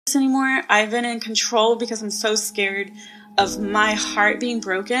anymore. I've been in control because I'm so scared of my heart being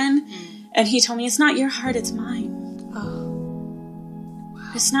broken. And he told me, it's not your heart, it's mine.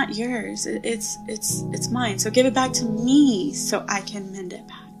 It's not yours. It's mine. So give it back to me so I can mend it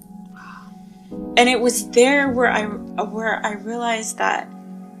back. And it was there where I realized that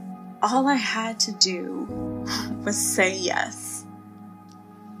all I had to do was say yes.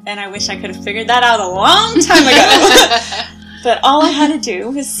 And I wish I could have figured that out a long time ago. But all I had to do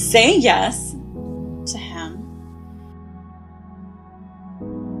was say yes to him.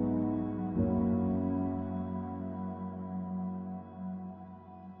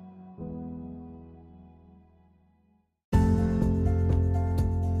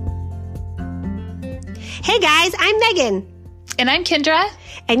 Hey guys, I'm Megan. And I'm Kendra.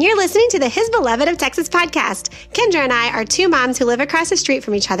 And you're listening to the His Beloved of Texas podcast. Kendra and I are two moms who live across the street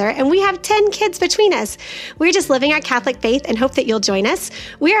from each other, and we have 10 kids between us. We're just living our Catholic faith and hope that you'll join us.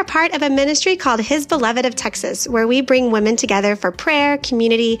 We are part of a ministry called His Beloved of Texas, where we bring women together for prayer,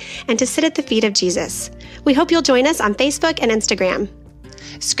 community, and to sit at the feet of Jesus. We hope you'll join us on Facebook and Instagram.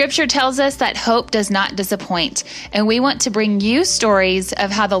 Scripture tells us that hope does not disappoint, and we want to bring you stories of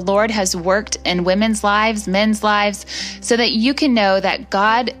how the Lord has worked in women's lives, men's lives, so that you can know that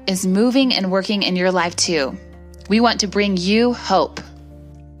God is moving and working in your life too. We want to bring you hope.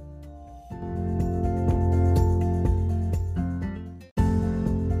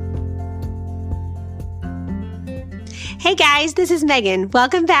 Hey guys, this is Megan.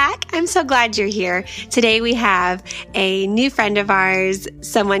 Welcome back. I'm so glad you're here. Today we have a new friend of ours,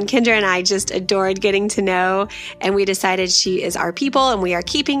 someone Kendra and I just adored getting to know, and we decided she is our people and we are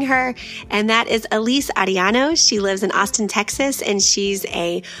keeping her, and that is Elise Ariano. She lives in Austin, Texas, and she's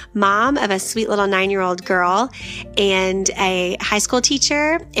a mom of a sweet little 9-year-old girl and a high school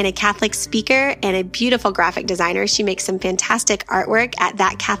teacher and a Catholic speaker and a beautiful graphic designer. She makes some fantastic artwork at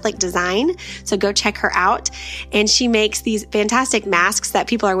That Catholic Design, so go check her out. And she makes these fantastic masks that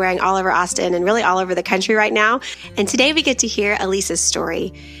people are wearing all over Austin and really all over the country right now. And today we get to hear Elise's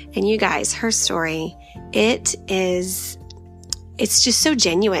story. And you guys, her story, it's just so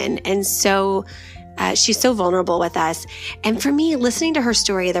genuine and so she's so vulnerable with us. And for me, listening to her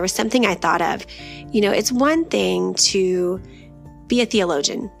story, there was something I thought of. You know, it's one thing to be a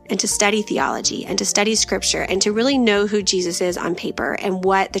theologian and to study theology and to study scripture and to really know who Jesus is on paper and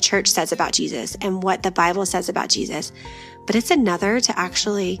what the church says about Jesus and what the Bible says about Jesus. But it's another to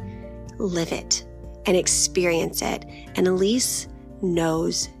actually live it and experience it. And Elise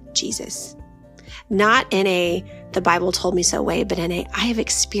knows Jesus. Not in a the Bible told me so way, but in a I have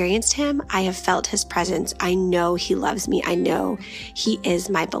experienced him. I have felt his presence. I know he loves me. I know he is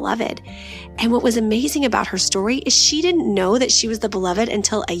my beloved. And what was amazing about her story is she didn't know that she was the beloved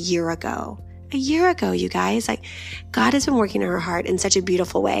until a year ago. A year ago, you guys. Like, God has been working in her heart in such a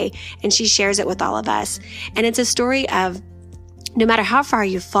beautiful way, and she shares it with all of us. And it's a story of no matter how far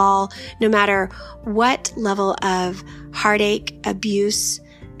you fall, no matter what level of heartache, abuse,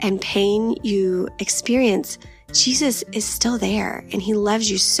 and pain you experience, Jesus is still there, and he loves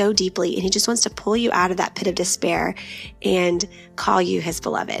you so deeply, and he just wants to pull you out of that pit of despair and call you his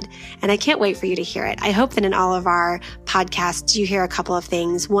beloved. And I can't wait for you to hear it. I hope that in all of our podcasts, you hear a couple of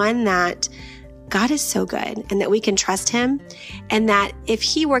things. One, that God is so good and that we can trust him, and that if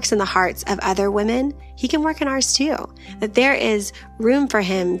he works in the hearts of other women, he can work in ours too. That there is room for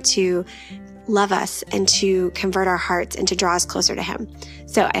him to love us and to convert our hearts and to draw us closer to him.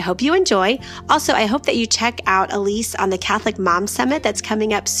 So I hope you enjoy. Also, I hope that you check out Elise on the Catholic Mom Summit that's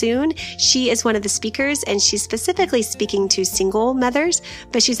coming up soon. She is one of the speakers, and she's specifically speaking to single mothers,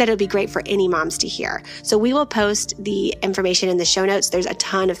 but she said it would be great for any moms to hear. So we will post the information in the show notes. There's a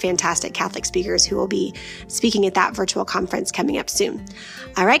ton of fantastic Catholic speakers who will be speaking at that virtual conference coming up soon.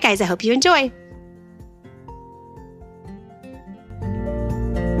 All right, guys, I hope you enjoy.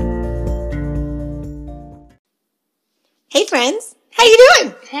 Hey friends, how you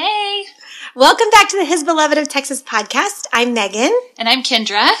doing? Hey. Welcome back to the His Beloved of Texas podcast. I'm Megan. And I'm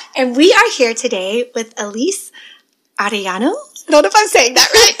Kendra. And we are here today with Elise Ariano. I don't know if I'm saying that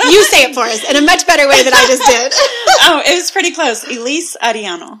right. You say it for us in a much better way than I just did. Oh, it was pretty close. Elise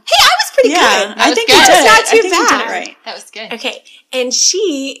Ariano. Hey, I was pretty good. I think good. you did. It's not too I think bad. You did it right. That was good. Okay. And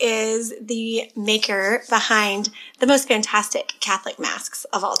she is the maker behind the most fantastic Catholic masks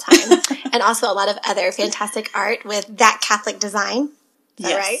of all time. And also a lot of other fantastic art with That Catholic Design. Is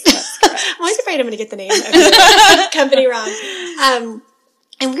that right? That's correct. I'm always afraid I'm going to get the name of the company wrong.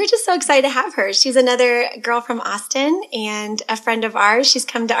 And we're just so excited to have her. She's another girl from Austin and a friend of ours. She's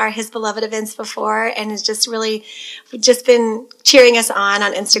come to our His Beloved events before and has just been cheering us on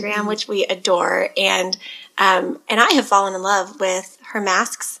Instagram, which we adore. And I have fallen in love with her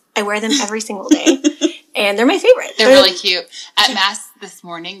masks I wear them every single day. And they're my favorite. They're really cute. At Mass this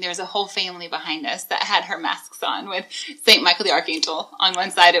morning, there's a whole family behind us that had her masks on with St. Michael the Archangel on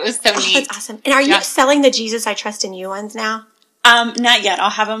one side. It was so neat. That's awesome. And are you selling the Jesus I Trust in You ones now? Not yet. I'll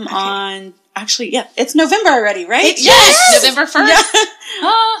have them on... Actually, yeah. It's November already, right? Yes! November 1st.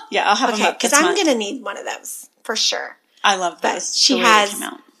 Yeah, I'll have them up because I'm going to need one of those for sure. I love those. But she has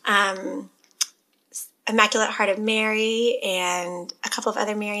Immaculate Heart of Mary and a couple of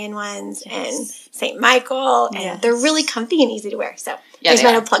other Marian ones and St. Michael. And they're really comfy and easy to wear. So there's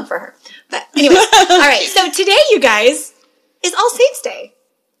no plug for her. But anyway, all right. So today, you guys, is All Saints Day.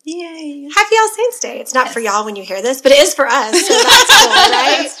 Yay. Happy All Saints Day. It's not for y'all when you hear this, but it is for us. So that's cool,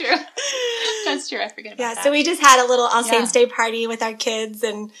 right? That's true. That's true. I forget about that. So we just had a little All Saints Day party with our kids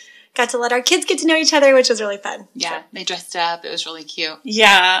and got to let our kids get to know each other, which was really fun. Yeah, they dressed up. It was really cute.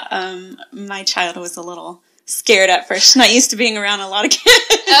 Yeah, my child was a little scared at first. She's not used to being around a lot of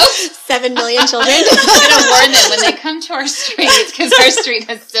kids. 7 million children. I'm going to warn them when they come to our street, because our street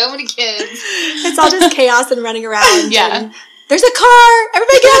has so many kids. It's all just chaos and running around. Yeah. And there's a car.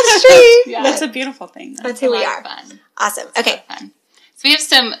 Everybody get off the street. Yeah. That's a beautiful thing. That's who we are. Fun. Awesome. Okay. Fun. So we have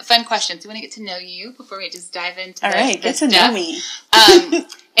some fun questions. We want to get to know you before we just dive into all right, get to know me.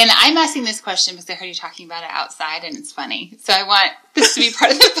 And I'm asking this question because I heard you talking about it outside, and it's funny. So I want this to be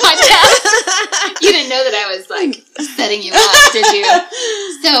part of the podcast. You didn't know that I was like setting you up, did you?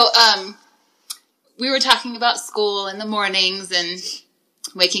 So we were talking about school in the mornings and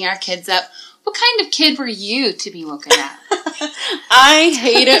waking our kids up. What kind of kid were you to be woken up? I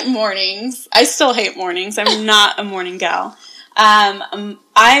hated mornings. I still hate mornings. I'm not a morning gal.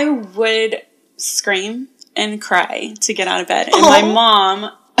 I would scream and cry to get out of bed. And my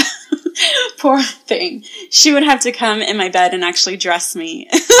mom, poor thing, she would have to come in my bed and actually dress me.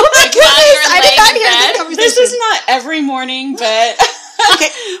 Oh my goodness! I did not hear this conversation. This is not every morning, but... Okay,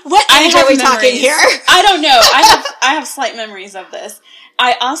 what age are we talking here? I don't know. I have slight memories of this.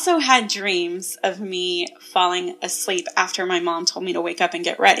 I also had dreams of me falling asleep after my mom told me to wake up and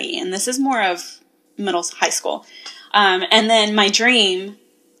get ready. And this is more of high school. And then my dream,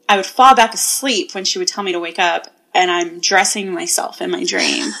 I would fall back asleep when she would tell me to wake up, and I'm dressing myself in my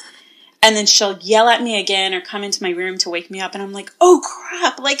dream. And then she'll yell at me again or come into my room to wake me up, and I'm like, oh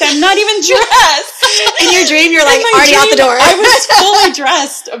crap, like I'm not even dressed. In your dream, you're like already out the door. I was fully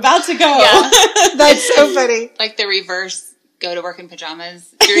dressed, about to go. Yeah. That's so funny. Like the reverse go to work in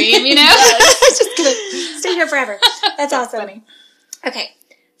pajamas dream, you know? Just gonna stay here forever. That's awesome. Funny. Okay,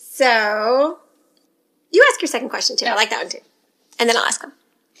 so you ask your second question too. I like that one too. And then I'll ask them.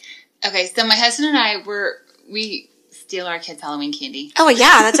 Okay, so my husband and I we steal our kids' Halloween candy. Oh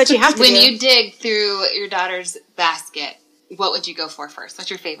yeah, that's what you have to do. When you dig through your daughter's basket, what would you go for first? What's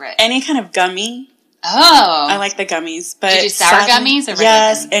your favorite? Any kind of gummy. Oh. I like the gummies. But do you do sour gummies or regular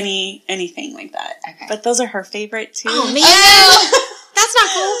yes, gummies? anything like that. Okay. But those are her favorite too. Oh man, that's not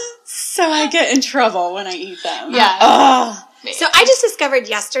cool. So I get in trouble when I eat them. Yeah. Oh. So I just discovered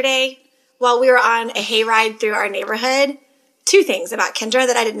yesterday, while we were on a hayride through our neighborhood, 2 things about Kendra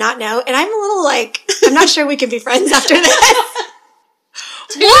that I did not know, and I'm a little like, I'm not sure we can be friends after this.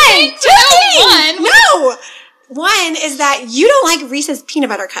 One. No. One is that you don't like Reese's peanut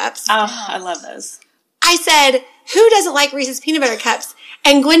butter cups. Oh, I love those. I said, who doesn't like Reese's peanut butter cups?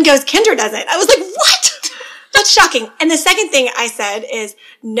 And Gwen goes, Kendra doesn't. I was like, what? That's shocking. And the second thing I said is,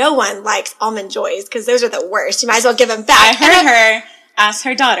 no one likes Almond Joys because those are the worst. You might as well give them back. I heard her ask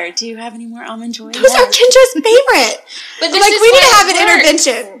her daughter, do you have any more Almond Joys? Those are Kendra's favorite. But like, we need to have an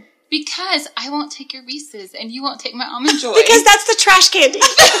intervention. Because I won't take your Reese's and you won't take my Almond Joy. Because that's the trash candy.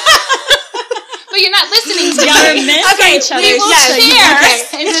 But you're not listening to me. Okay, each other. We will share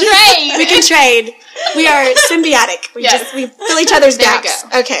and trade. We can trade. We are symbiotic. We fill each other's gaps.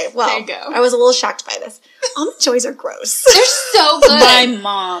 Okay, well, there you go. I was a little shocked by this. Almond Joys are gross. They're so good. My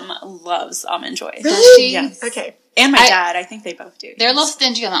mom loves Almond Joys. Does she? Yes. Okay. And my dad. I think they both do. They're a little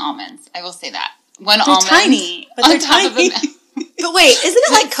stingy on the almonds. I will say that. One they're almond. tiny. But they're tiny. But wait, isn't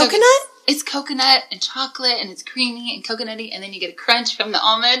it like coconut? It's coconut and chocolate, and it's creamy and coconutty, and then you get a crunch from the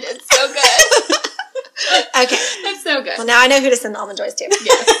almond. It's so good. Okay. It's so good. Well, now I know who to send the Almond Joys to.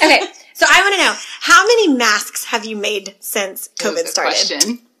 Yes. Okay, so I want to know, how many masks have you made since COVID started?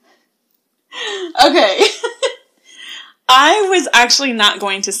 Question. Okay. I was actually not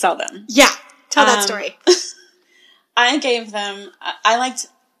going to sell them. Yeah, tell that story. I gave them,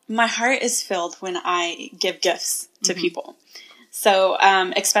 my heart is filled when I give gifts to people. So,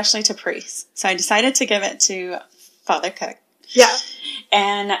 especially to priests. So I decided to give it to Father Cook. Yeah.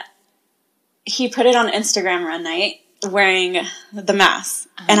 And he put it on Instagram one night wearing the mask.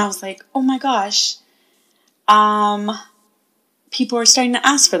 And I was like, oh my gosh. people are starting to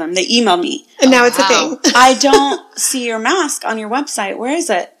ask for them. They email me. And now it's a thing. I don't see your mask on your website. Where is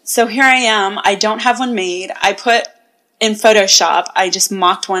it? So here I am. I don't have one made. I put in Photoshop, I just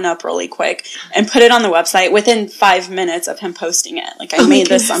mocked one up really quick and put it on the website within 5 minutes of him posting it. Like, I made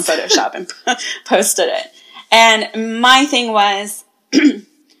this on Photoshop and posted it. And my thing was,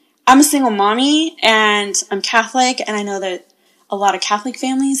 I'm a single mommy and I'm Catholic, and I know that a lot of Catholic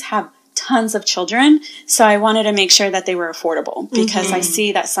families have tons of children, so I wanted to make sure that they were affordable, because I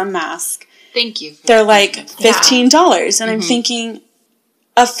see that some masks, Thank you. they're like $15, and I'm thinking,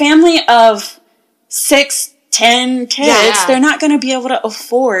 a family of 6, 10 kids, they're not going to be able to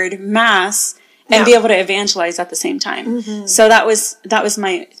afford masks and be able to evangelize at the same time. So that was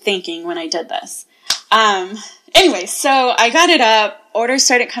my thinking when I did this. Anyway, so I got it up, orders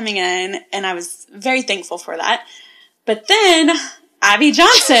started coming in, and I was very thankful for that. But then Abby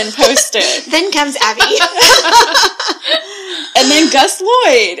Johnson posted. Then comes Abby. And then Gus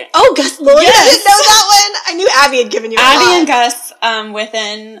Lloyd. Oh, Gus Lloyd? Yes. I didn't know that one. I knew Abby had given you a lot. Abby and Gus,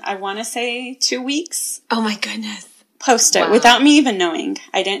 within, I want to say, 2 weeks, Oh my goodness. posted without me even knowing.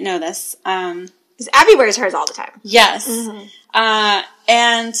 I didn't know this. Because Abby wears hers all the time. Yes.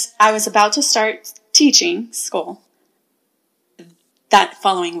 And I was about to start teaching school that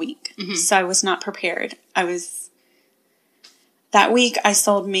following week. So I was not prepared. That week I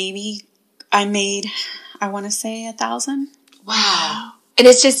sold I made, I want to say 1,000. Wow. And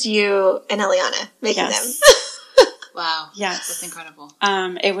it's just you and Eliana making them. Wow. Yes. That's incredible.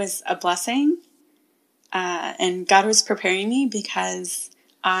 It was a blessing. And God was preparing me because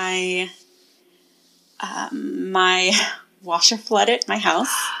my washer flooded my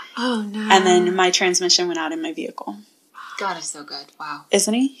house. Oh, no. And then my transmission went out in my vehicle. God is so good. Wow.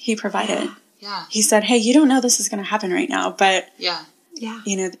 Isn't he? He provided. Yeah. He said, hey, you don't know this is going to happen right now, but Yeah.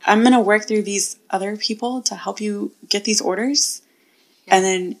 you know, I'm going to work through these other people to help you get these orders. And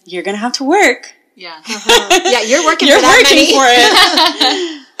then you're going to have to work. Yeah. Yeah, you're working You're for that working many. for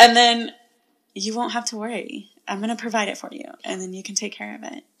it. And then you won't have to worry. I'm going to provide it for you. And then you can take care of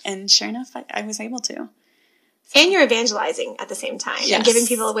it. And sure enough, I was able to. And you're evangelizing at the same time. Yes. And giving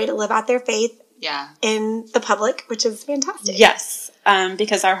people a way to live out their faith Yeah. in the public, which is fantastic. Yes.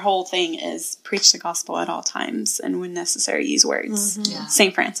 Because our whole thing is preach the gospel at all times, and when necessary, use words. Yeah.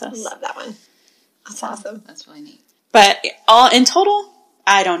 St. Francis. Love that one. That's awesome. That's really neat. But all in total,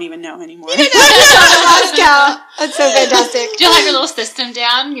 I don't even know anymore. Lost count. That's so fantastic. Did you have your little system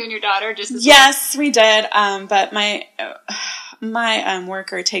down, you and your daughter, just as Yes, we did. But my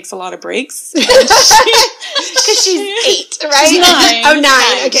worker takes a lot of breaks. Because she's 8, right? She's 9. Oh,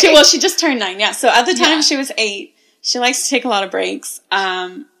 9. Okay. She just turned 9. Yeah. So at the time Yeah. she was 8. She likes to take a lot of breaks,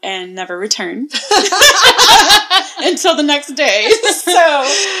 and never return until the next day. So,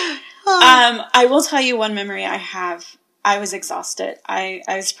 I will tell you one memory I have. I was exhausted. I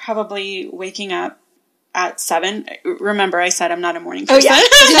was probably waking up at 7. Remember, I said I'm not a morning person. Oh, yeah.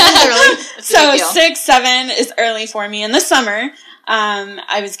 That's a So big deal. 6, 7 is early for me. In the summer,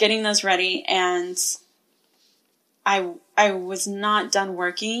 I was getting those ready, and I was not done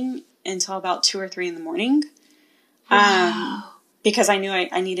working until about 2 or 3 in the morning. Because I knew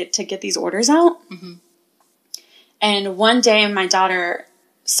I needed to get these orders out. And one day my daughter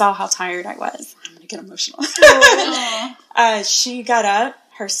saw how tired I was. I'm going to get emotional. She got up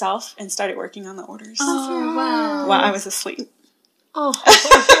herself and started working on the orders Oh, wow. while I was asleep. Oh,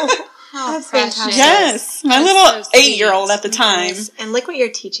 How that's precious. fantastic. Yes, my That's little so sweet. 8-year-old at the time. And look what you're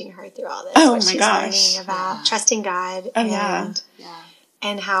teaching her through all this. Oh, what my she's gosh. learning about trusting God. Oh, yeah. Yeah.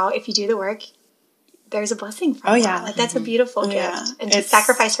 And how if you do the work, there's a blessing from Oh, that. yeah. Like, that's a beautiful gift. Yeah. And to It's-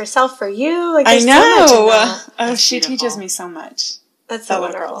 sacrifice herself for you. Like, I there's so much in know. that. Oh, she beautiful. teaches me so much. That's That so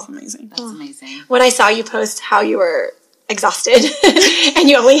little girl wonderful. is amazing. That's amazing. When I saw you post how you were exhausted and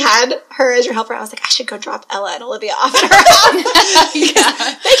you only had her as your helper, I was like, I should go drop Ella and Olivia off at her house.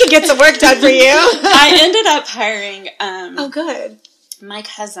 Yeah. They could get some work done for you. I ended up hiring Oh, good. my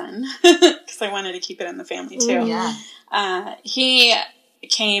cousin because I wanted to keep it in the family too. Yeah. He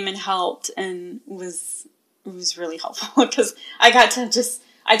came and helped and was really helpful because I got to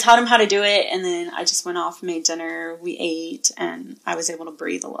I taught him how to do it, and then I just went off, made dinner, we ate, and I was able to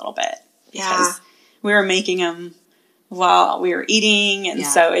breathe a little bit because we were making them while we were eating, and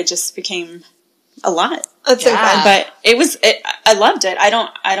so it just became a lot. That's so fun. But I loved it. I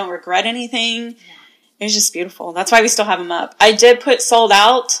don't regret anything. It was just beautiful. That's why we still have them up. I did put sold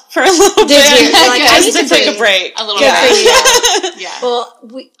out for a little bit. Did you? Like, I just need to to take a breathe. break. A little Good bit. for you. Yeah. Well,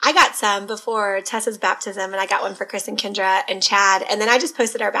 I got some before Tessa's baptism, and I got one for Chris and Kendra and Chad, and then I just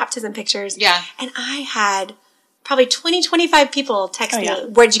posted our baptism pictures. Yeah. And I had probably 20, 25 people text me, yeah.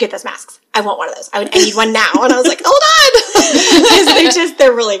 where did you get those masks? I want one of those. I need one now. And I was like, hold on. Because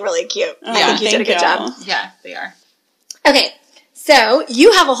they're really, really cute. I think you did a good job. Yeah, they are. Okay. So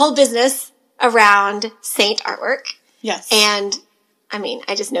you have a whole business around saint artwork. Yes. And I mean,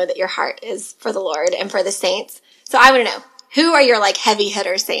 I just know that your heart is for the Lord and for the saints. So I want to know, who are your like heavy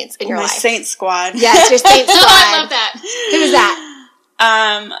hitter saints in your My life? saint squad. Yes, your saint squad. I love that. Who is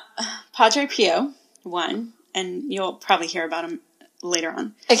that? Padre Pio, one, and you'll probably hear about him later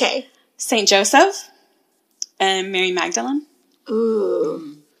on. Okay. Saint Joseph and Mary Magdalene.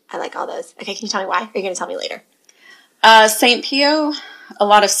 Ooh. I like all those. Okay, can you tell me why? Or are you going to tell me later? Saint Pio, a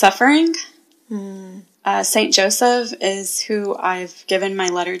lot of suffering. Saint Joseph is who I've given my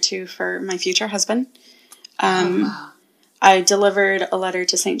letter to for my future husband. I delivered a letter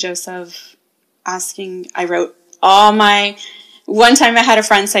to Saint Joseph I wrote one time I had a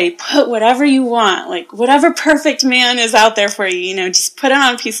friend say, put whatever you want, like whatever perfect man is out there for you, just put it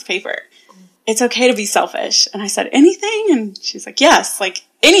on a piece of paper. It's okay to be selfish. And I said, anything? And she's like, yes, like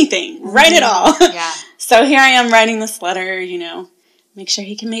anything, write it all. Yeah. So here I am writing this letter, make sure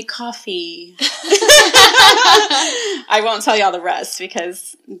he can make coffee. I won't tell y'all the rest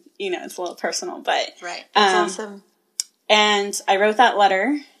because, it's a little personal, but. Right. That's awesome. And I wrote that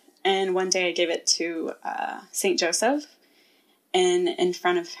letter, and one day I gave it to Saint Joseph in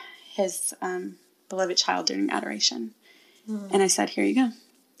front of his beloved child during adoration. And I said, here you go.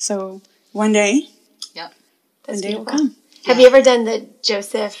 So one day, Yep. That's one day will beautiful. come. Have you ever done the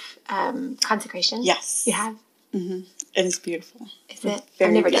Joseph consecration? Yes. You have? Mm-hmm. It is beautiful. Is it? Very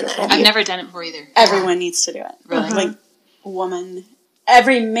I've never beautiful. done that. I've never done it before either. Everyone needs to do it. Really? Like, woman,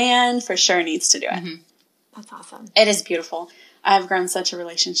 every man for sure needs to do it. Mm-hmm. That's awesome. It is beautiful. I have grown such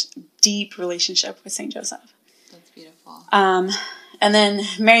a deep relationship with Saint Joseph. That's beautiful. And then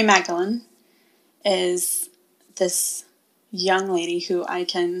Mary Magdalene is this young lady who I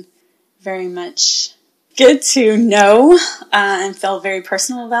can very much get to know and feel very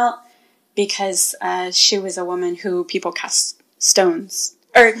personal about because she was a woman who people cast stones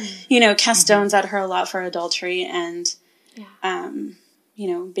or, cast stones at her a lot for adultery. And,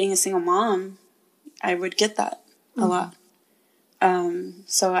 being a single mom, I would get that a lot.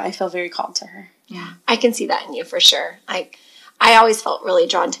 So I feel very called to her. Yeah. I can see that in you for sure. I always felt really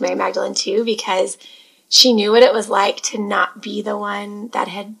drawn to Mary Magdalene too because she knew what it was like to not be the one that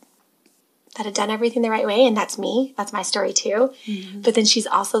had done everything the right way, and that's me. That's my story too. Mm-hmm. But then she's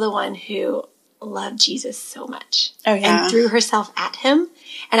also the one who loved Jesus so much. Oh yeah. And threw herself at him.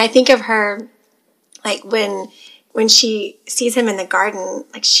 And I think of her like when she sees him in the garden,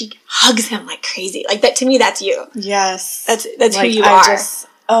 like she hugs him like crazy. Like that to me, that's you. Yes. That's like, who you are.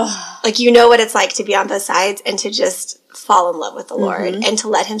 Like you know what it's like to be on both sides and to just fall in love with the Lord and to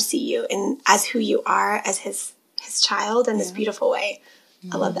let him see you and as who you are as his child in this beautiful way.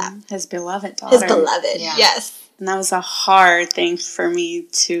 I love that. His beloved daughter. His beloved, yes. And that was a hard thing for me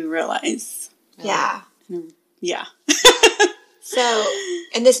to realize. Yeah. Yeah. So,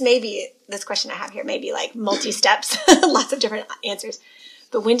 and this question I have here may be like multi-steps, lots of different answers.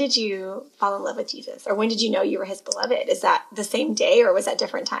 But when did you fall in love with Jesus? Or when did you know you were his beloved? Is that the same day or was that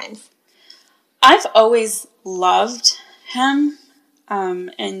different times? I've always loved him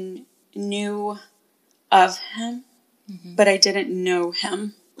and knew of him, but I didn't know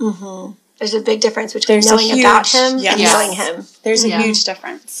him. Mm-hmm. There's a big difference between knowing about him and knowing him. There's a huge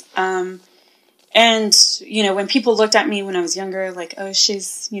difference. And, when people looked at me when I was younger, like, oh,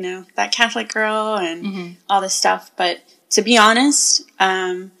 she's, that Catholic girl and all this stuff. But to be honest,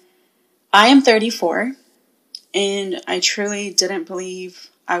 I am 34 and I truly didn't believe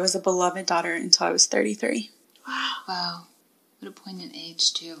I was a beloved daughter until I was 33. Wow. What a poignant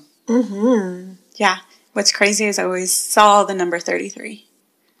age, too. Mm-hmm. Yeah. What's crazy is I always saw the number 33.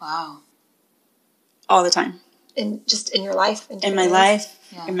 Wow. All the time. In your life? In my life.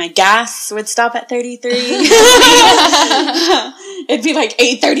 Yeah. And my gas would stop at 33. It'd be like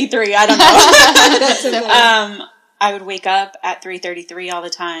 8:33. I don't know. I would wake up at 3:33 all the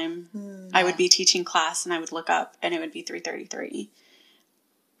time. I would be teaching class and I would look up and it would be 3:33.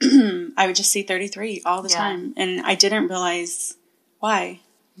 I would just see 33 all the time. And I didn't realize why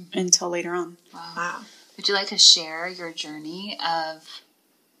until later on. Wow. Would you like to share your journey of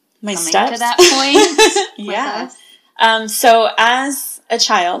my coming steps to that point? Yeah. So as a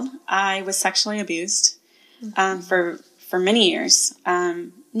child, I was sexually abused for many years,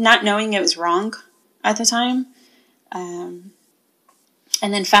 not knowing it was wrong at the time. And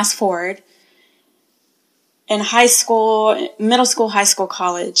then fast forward, in high school, middle school, high school,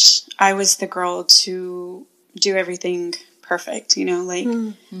 college, I was the girl to do everything perfect,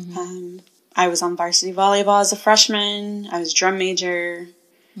 I was on varsity volleyball as a freshman. I was drum major.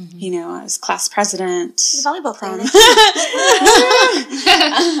 You know, I was class president. Volleyball player.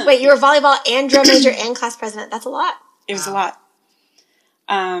 Wait, you were volleyball and drum major and class president. That's a lot. It was a lot.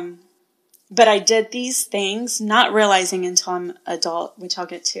 But I did these things, not realizing until I'm adult, which I'll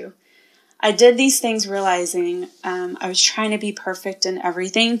get to. I did these things realizing I was trying to be perfect in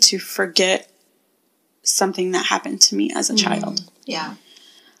everything to forget something that happened to me as a child. Yeah.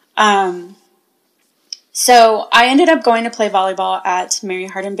 So I ended up going to play volleyball at Mary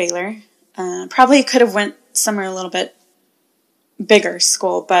Hardin Baylor. Probably could have went somewhere a little bit bigger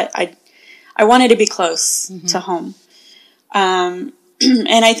school, but I wanted to be close to home. And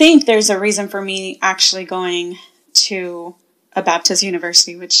I think there's a reason for me actually going to a Baptist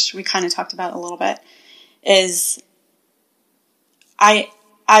university, which we kind of talked about a little bit, is I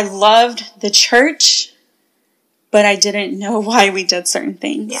loved the church, but I didn't know why we did certain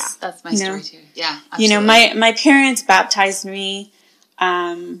things. Yeah, that's my story too. Yeah, absolutely. You know, my parents baptized me.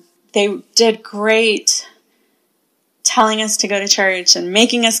 They did great telling us to go to church and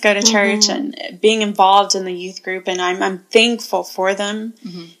making us go to church and being involved in the youth group. And I'm thankful for them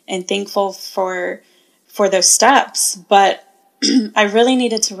and thankful for those steps. But I really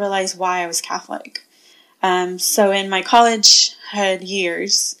needed to realize why I was Catholic. So in my collegehood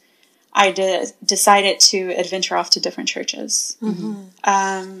years, I decided to adventure off to different churches.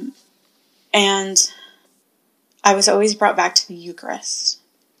 And I was always brought back to the Eucharist.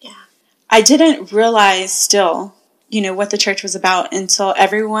 Yeah. I didn't realize still, you know, what the church was about until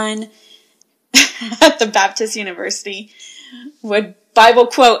everyone at the Baptist University would Bible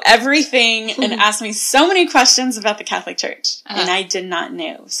quote everything and ask me so many questions about the Catholic Church. And I did not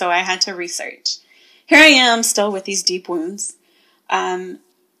know. So I had to research. Here I am still with these deep wounds.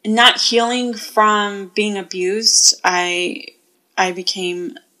 Not healing from being abused. I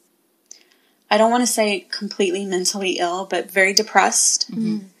became, I don't want to say completely mentally ill, but very depressed.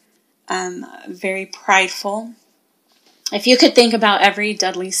 Very prideful. If you could think about every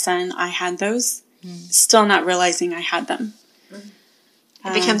deadly sin, I had those. Still not realizing I had them.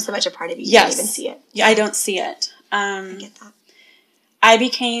 It becomes so much a part of you. You Yes. don't even see it. Yeah, I don't see it. I get that. I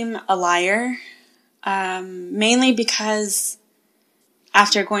became a liar, mainly because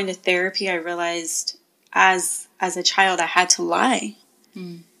after going to therapy, I realized as a child I had to lie.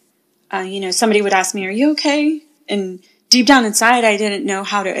 You know, somebody would ask me, "Are you okay?" And deep down inside, I didn't know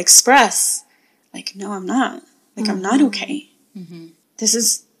how to express, like, "No, I'm not. Like, I'm not okay. This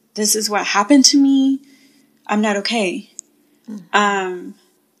is what happened to me. I'm not okay."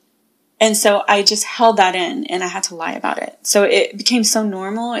 And so I just held that in and I had to lie about it. So it became so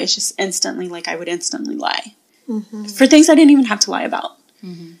normal. It's just instantly, like I would instantly lie for things I didn't even have to lie about.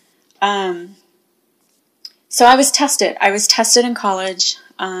 So I was tested. I was tested in college.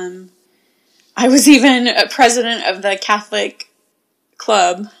 I was even a president of the Catholic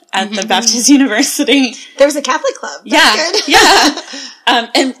club at the Baptist University. There was a Catholic club. That's good. Yeah.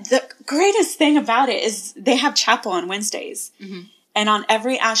 And the greatest thing about it is they have chapel on Wednesdays. And on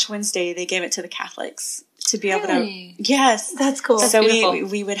every Ash Wednesday, they gave it to the Catholics to be able to. Yes. That's cool. So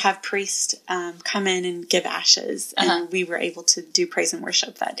we would have priests come in and give ashes. And we were able to do praise and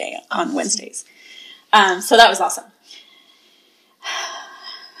worship that day on Wednesdays. So that was awesome.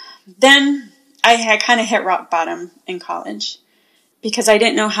 Then I had kind of hit rock bottom in college because I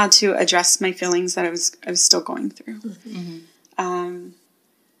didn't know how to address my feelings that I was still going through.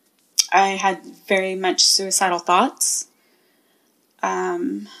 I had very much suicidal thoughts. I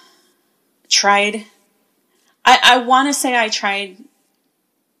want to say I tried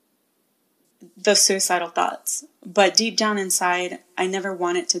the suicidal thoughts, but deep down inside, I never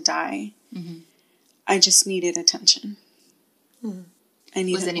wanted to die. I just needed attention. I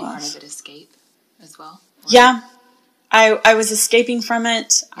needed Was any love. part of it escape as well? Or? Yeah. I was escaping from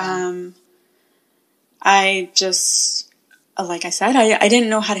it. I just, like I said, I didn't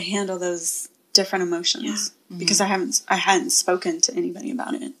know how to handle those different emotions because I hadn't spoken to anybody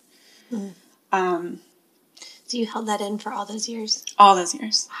about it. So you held that in for all those years? All those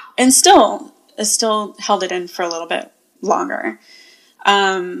years. And still held it in for a little bit longer.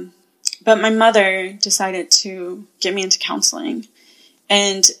 But my mother decided to get me into counseling.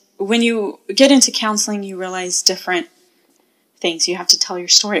 And when you get into counseling, you realize different things. You have to tell your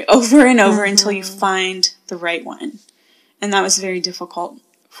story over and over until you find the right one. And that was very difficult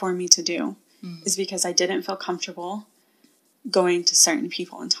for me to do, is because I didn't feel comfortable going to certain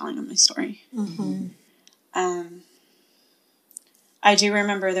people and telling them my story. I do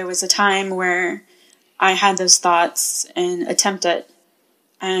remember there was a time where I had those thoughts and attempted,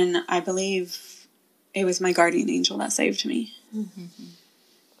 and I believe it was my guardian angel that saved me.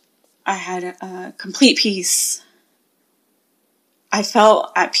 I had a complete peace. I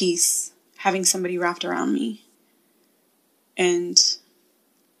felt at peace having somebody wrapped around me and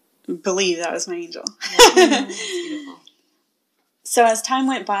believe that was my angel. Beautiful. So as time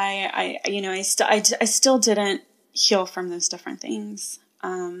went by, I still didn't heal from those different things.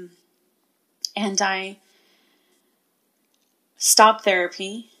 And I stopped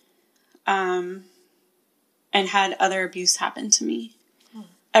therapy, and had other abuse happen to me.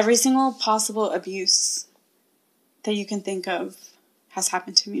 Every single possible abuse that you can think of has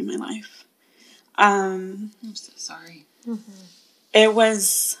happened to me in my life. I'm so sorry. It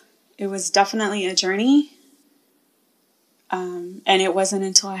was definitely a journey. And it wasn't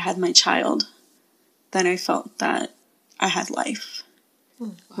until I had my child that I felt that I had life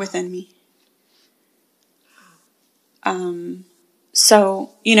within me.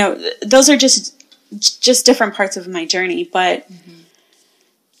 So, those are just different parts of my journey. But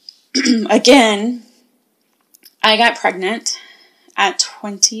again, I got pregnant at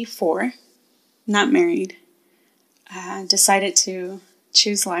 24, not married. Decided to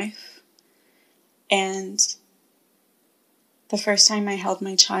choose life. And the first time I held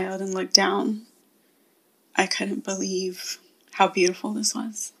my child and looked down, I couldn't believe how beautiful this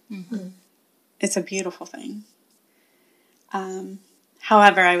was. It's a beautiful thing.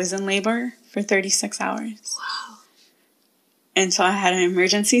 However, I was in labor for 36 hours. Wow. Until I had an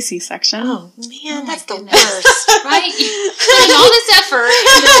emergency C-section. Oh, man, that's the worst. Right? You put in all this effort.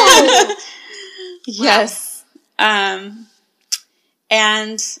 Yes. And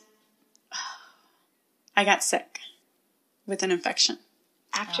I got sick with an infection.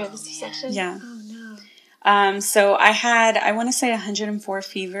 After the C-section? Yeah. Oh, no. So I want to say 104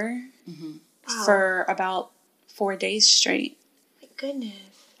 fever Wow. for about 4 days straight. My goodness.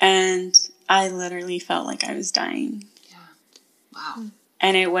 And I literally felt like I was dying. Yeah. Wow.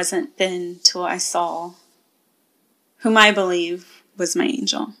 And it wasn't then till I saw whom I believe was my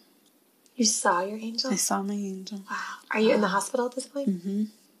angel. You saw your angel? I saw my angel. Wow. Are you in the hospital at this point? Mm-hmm.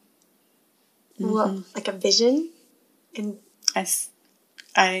 Well, like a vision? And I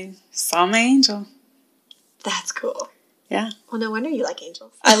saw my angel. that's cool. Yeah. Well, no wonder you like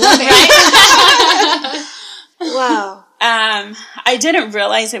angels. I love it. Wow. I didn't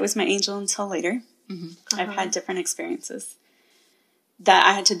realize it was my angel until later. Uh-huh. I've had different experiences that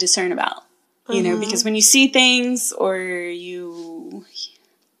I had to discern about, because when you see things or you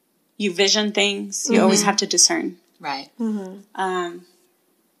vision things, you always have to discern. Right.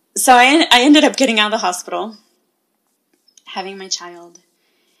 So I ended up getting out of the hospital, having my child,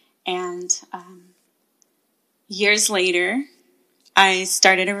 and years later, I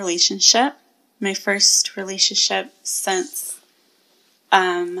started a relationship. My first relationship since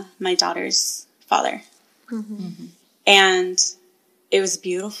my daughter's father. And it was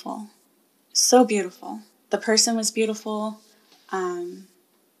beautiful. So beautiful. The person was beautiful.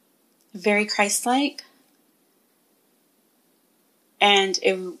 Very Christ-like. And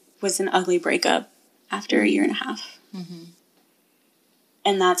it was an ugly breakup after a year and a half.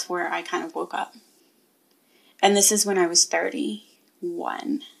 And that's where I kind of woke up. And this is when I was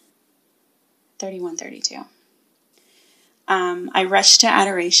 31, 32. I rushed to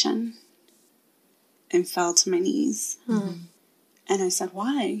adoration and fell to my knees. And I said,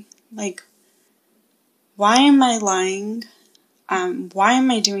 why? Like, why am I lying? Why am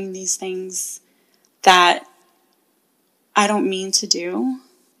I doing these things that I don't mean to do?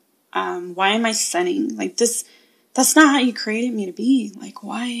 Why am I sinning? Like, that's not how you created me to be. Like,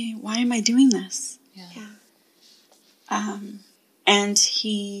 why am I doing this? Yeah. And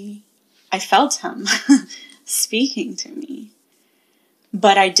I felt him speaking to me,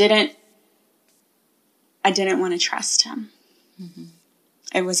 but I didn't want to trust him.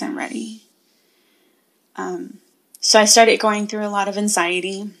 I wasn't ready. So I started going through a lot of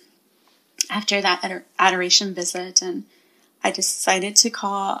anxiety after that adoration visit, and I decided to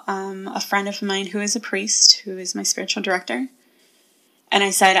call a friend of mine who is a priest, who is my spiritual director. And I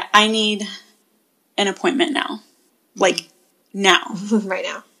said, I need an appointment now. Like, now. Right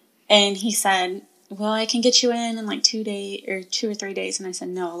now. And he said, well, I can get you in like 2 or 3 days. And I said,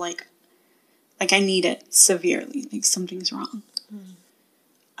 no, like I need it severely. Like, something's wrong.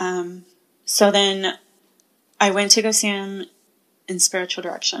 So then I went to go see him in spiritual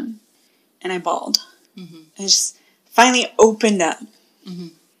direction. And I bawled. I just finally opened up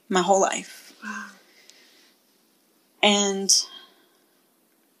my whole life. Wow. And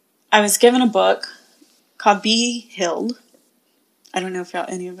I was given a book called Be Healed. I don't know if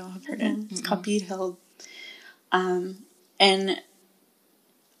any of y'all have heard it. It's called Be Healed. And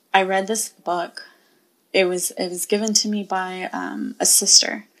I read this book. It was given to me by a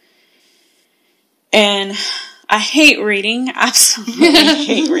sister. And I hate reading, absolutely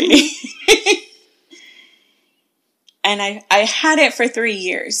hate reading. And I had it for 3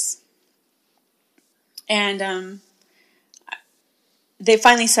 years. And they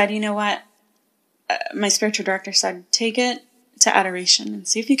finally said, you know what? My spiritual director said, take it to adoration and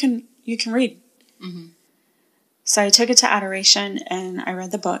see if you can read. Mm-hmm. So I took it to adoration and I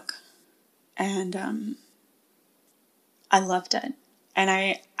read the book. And I loved it.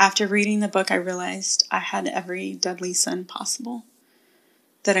 And after reading the book, I realized I had every deadly sin possible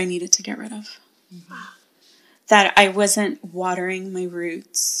that I needed to get rid of. Mm-hmm. That I wasn't watering my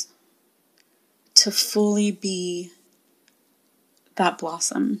roots to fully be that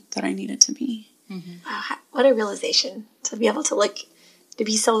blossom that I needed to be. Mm-hmm. Wow, what a realization to be able to look, to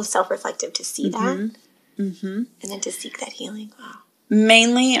be so self-reflective, to see that, and then to seek that healing. Wow.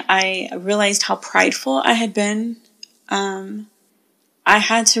 Mainly, I realized how prideful I had been. I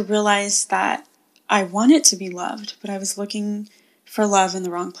had to realize that I wanted to be loved, but I was looking for love in the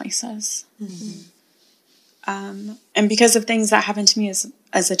wrong places. Mm-hmm. And because of things that happened to me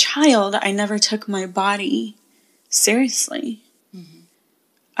as a child, I never took my body seriously.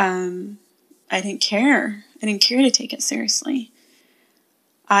 Mm-hmm. I didn't care. I didn't care to take it seriously.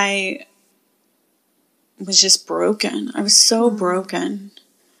 I was just broken. I was so broken.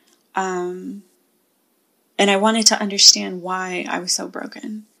 And I wanted to understand why I was so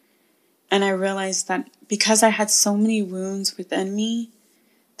broken. And I realized that because I had so many wounds within me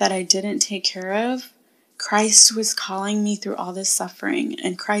that I didn't take care of, Christ was calling me through all this suffering.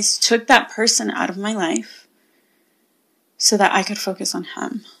 And Christ took that person out of my life so that I could focus on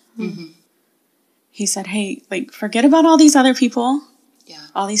him. Mm-hmm. He said, hey, forget about all these other people,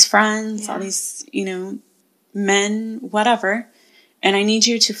 all these friends, all these, men, whatever. And I need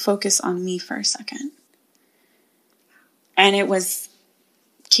you to focus on me for a second. And it was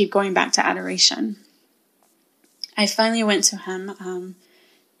keep going back to adoration. I finally went to him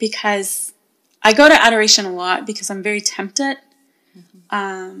because I go to adoration a lot because I'm very tempted.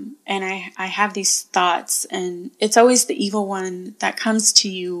 And I have these thoughts, and it's always the evil one that comes to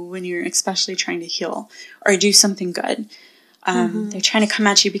you when you're especially trying to heal or do something good. They're trying to come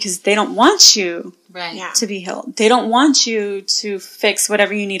at you because they don't want you to be healed. They don't want you to fix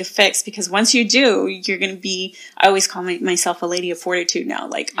whatever you need to fix, because once you do, you're going to be, I always call myself a lady of fortitude now.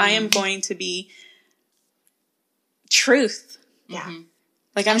 I am going to be truth. Yeah.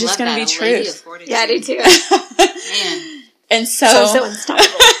 I'm just going to be truth. Yeah, I do too. Man. And so unstoppable.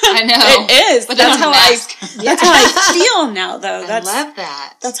 I know. It is. But that's how I feel now, though. I love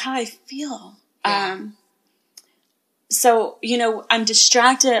that. That's how I feel. Yeah. So, I'm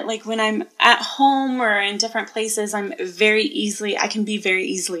distracted. When I'm at home or in different places, I can be very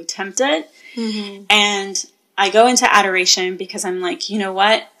easily tempted. Mm-hmm. And I go into adoration because I'm like, you know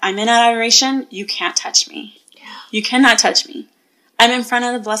what? I'm in adoration. You can't touch me. Yeah. You cannot touch me. I'm in front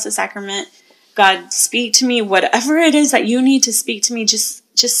of the Blessed Sacrament. God, speak to me. Whatever it is that you need to speak to me, just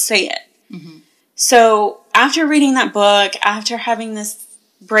say it. Mm-hmm. So after reading that book, after having this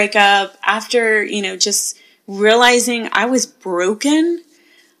breakup, after, just realizing I was broken,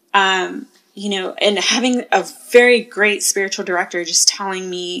 and having a very great spiritual director just telling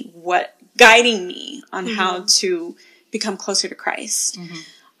me guiding me on how to become closer to Christ.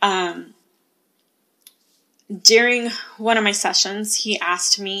 Mm-hmm. During one of my sessions, he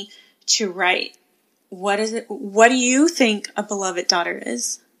asked me to write, what do you think a beloved daughter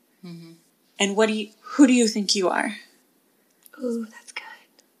is? Mm-hmm. And who do you think you are? Ooh, that's good.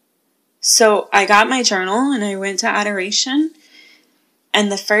 So I got my journal and I went to adoration. And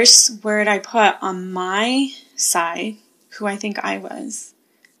the first word I put on my side, who I think I was,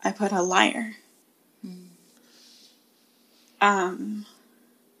 I put a liar. Mm.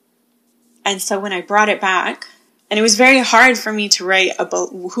 And so when I brought it back, and it was very hard for me to write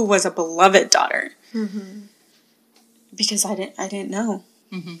who was a beloved daughter, because I didn't know.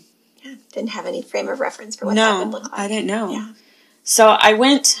 Mm-hmm. Yeah, didn't have any frame of reference for what that would look like. I didn't know. Yeah. So I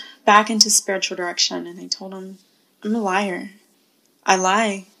went back into spiritual direction, and I told him, I'm a liar. I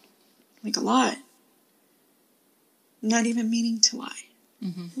lie, a lot. Not even meaning to lie.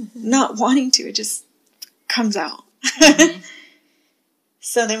 Mm-hmm. Not wanting to. It just comes out. Mm-hmm.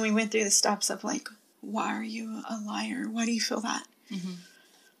 So then we went through the steps of why are you a liar? Why do you feel that? Mm-hmm.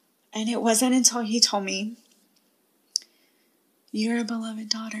 And it wasn't until he told me, you're a beloved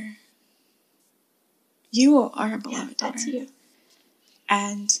daughter. You are a beloved daughter. That's you.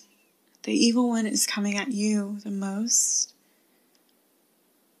 And the evil one is coming at you the most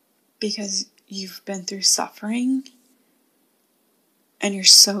because you've been through suffering and you're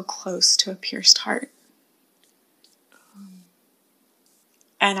so close to a pierced heart.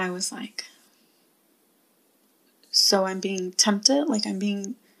 And I was like, so I'm being tempted. Like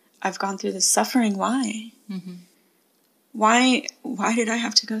I've gone through this suffering. Why? Mm-hmm. Why did I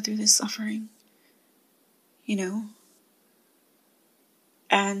have to go through this suffering? You know?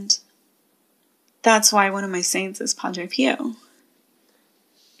 And that's why one of my saints is Padre Pio.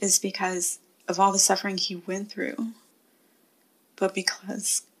 Is because of all the suffering he went through. But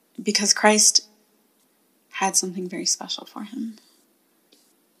because Christ had something very special for him.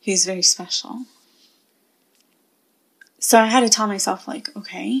 He's very special. So I had to tell myself, like,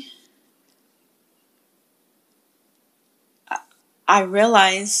 okay. I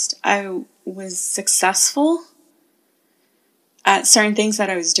realized I was successful at certain things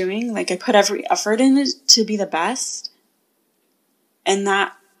that I was doing. Like, I put every effort in it to be the best. And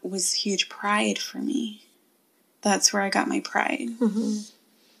that was huge pride for me. That's where I got my pride. Mm-hmm.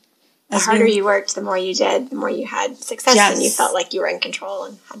 The harder you worked, the more you did, the more you had success, yes. And you felt like you were in control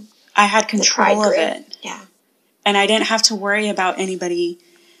and I had control of it. Yeah. And I didn't have to worry about anybody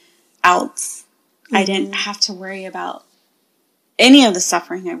else. Mm-hmm. I didn't have to worry about any of the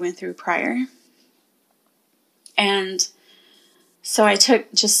suffering I went through prior. And so I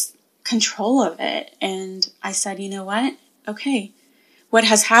took just control of it. And I said, you know what? Okay. What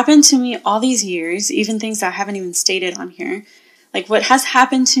has happened to me all these years, even things that I haven't even stated on here, like what has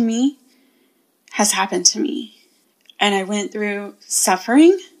happened to me has happened to me. And I went through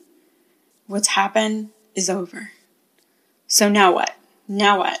suffering. What's happened is over. So now what?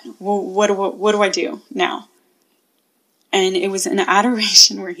 Now what? Well, what do I do now? And it was an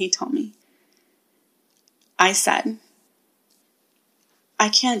adoration where he told me. I said, I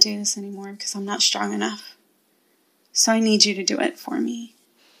can't do this anymore because I'm not strong enough. So I need you to do it for me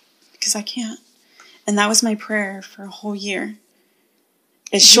because I can't. And that was my prayer for a whole year.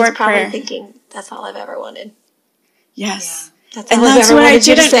 It's short prayer. Thinking that's all I've ever wanted. Yes. Yeah. That's what I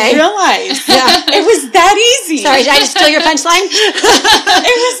didn't realize. Yeah. It was that easy. Sorry, did I just steal your punchline?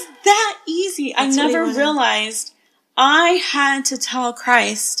 It was that easy. I never realized I had to tell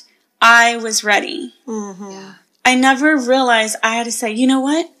Christ I was ready. Mm-hmm. Yeah. I never realized I had to say, you know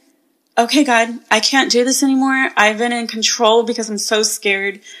what? Okay, God, I can't do this anymore. I've been in control because I'm so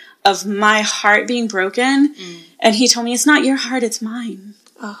scared of my heart being broken. And he told me, it's not your heart, it's mine.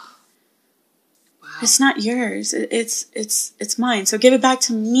 Oh. Wow. It's not yours. It's mine. So give it back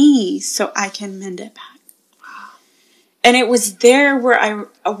to me so I can mend it back. Wow. And it was there where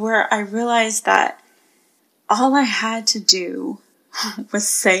I realized that all I had to do was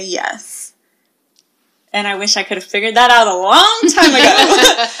say yes. And I wish I could have figured that out a long time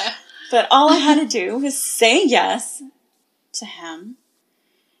ago. But all I had to do was say yes to him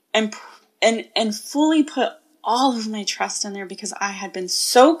and fully put all of my trust in there because I had been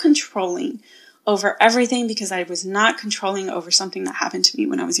so controlling over everything because I was not controlling over something that happened to me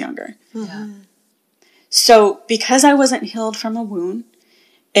when I was younger. Mm-hmm. So because I wasn't healed from a wound,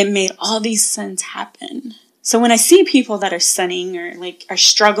 it made all these sins happen. So when I see people that are sinning or like are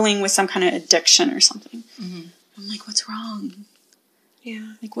struggling with some kind of addiction or something, mm-hmm. I'm like, what's wrong?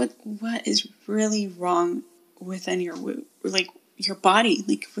 Yeah. Like what is really wrong within your body?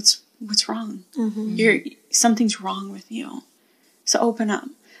 Like what's wrong? Mm-hmm. Something's wrong with you. So open up.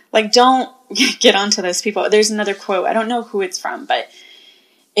 Like don't get onto those people. There's another quote. I don't know who it's from, but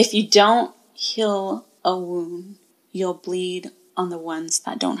if you don't heal a wound, you'll bleed on the ones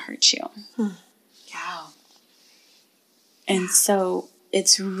that don't hurt you. Wow. And so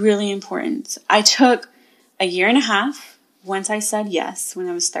it's really important. I took a year and a half once I said yes when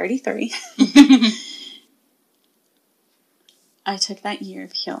I was 33. I took that year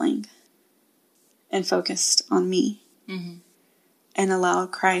of healing and focused on me and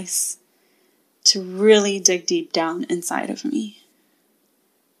allowed Christ to really dig deep down inside of me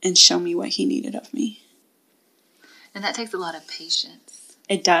and show me what he needed of me. And that takes a lot of patience.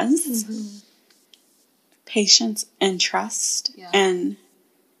 It does. Mm-hmm. Patience and trust. Yeah. And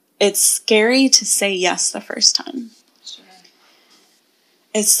it's scary to say yes the first time. Sure.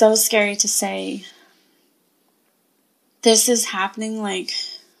 It's so scary to say, this is happening, like,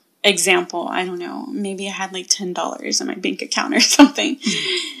 example, I don't know, maybe I had like $10 in my bank account or something.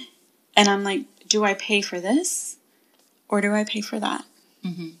 Mm-hmm. And I'm like, do I pay for this or do I pay for that?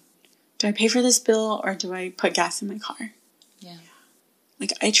 Mm-hmm. Do I pay for this bill or do I put gas in my car? Yeah.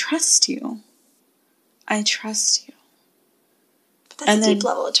 Like, I trust you. I trust you. But that's a deep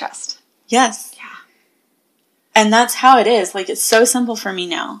level of trust. Yes. Yeah. And that's how it is. Like, it's so simple for me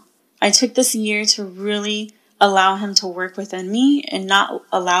now. I took this year to really allow him to work within me and not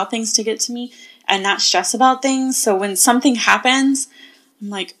allow things to get to me and not stress about things. So when something happens, I'm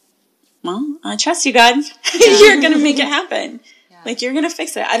like, well, I trust you, God. Yeah. You're going to make it happen. Yeah. Like, you're going to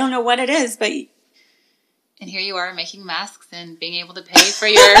fix it. I don't know what it is, but And here you are making masks and being able to pay for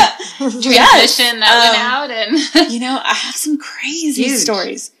your transmission that went out. And you know, I have some crazy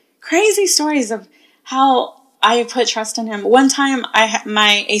stories of how I put trust in him. One time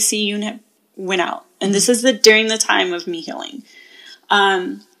my AC unit went out, and this is during the time of me healing.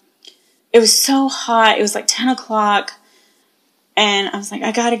 It was so hot. It was like 10 o'clock. And I was like,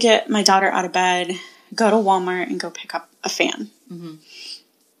 I got to get my daughter out of bed, go to Walmart and go pick up a fan. Mm-hmm.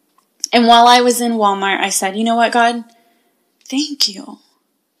 And while I was in Walmart, I said, you know what, God? Thank you.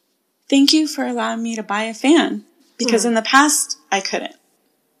 Thank you for allowing me to buy a fan. Because in the past, I couldn't.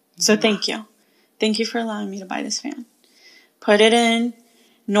 So thank you. Thank you for allowing me to buy this fan. Put it in.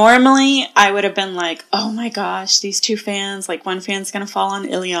 Normally, I would have been like, oh my gosh, these 2 fans, like one fan's going to fall on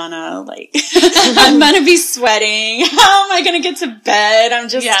Ileana. Like, I'm going to be sweating. How am I going to get to bed?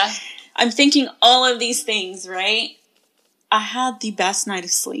 I'm thinking all of these things, right? I had the best night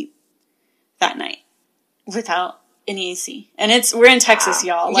of sleep that night without any AC. And we're in Texas,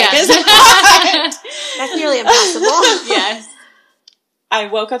 y'all. Like, That's nearly impossible. Yes. I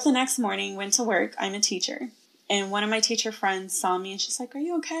woke up the next morning, went to work. I'm a teacher. And one of my teacher friends saw me and she's like, are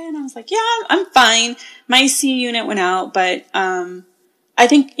you okay? And I was like, yeah, I'm fine. My AC unit went out, but I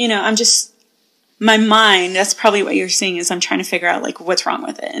think, you know, my mind, that's probably what you're seeing is I'm trying to figure out like what's wrong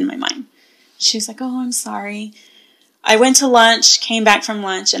with it in my mind. She's like, oh, I'm sorry. I went to lunch, came back from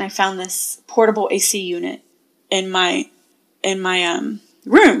lunch, and I found this portable AC unit in my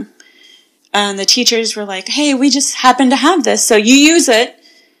room. And the teachers were like, hey, we just happen to have this, so you use it.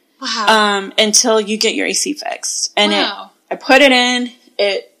 Wow. Until you get your AC fixed. And I put it in,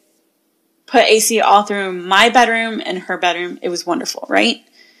 it put AC all through my bedroom and her bedroom. It was wonderful, right?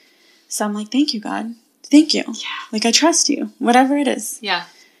 So I'm like, thank you, God. Thank you. Yeah. Like, I trust you, whatever it is. Yeah.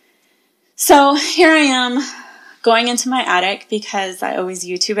 So here I am going into my attic because I always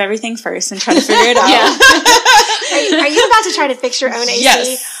YouTube everything first and try to figure it out. Are you about to try to fix your own AC?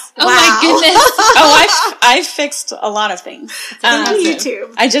 Yes. Oh my goodness. I've fixed a lot of things.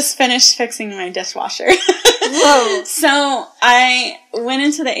 YouTube. I just finished fixing my dishwasher. Whoa. So I went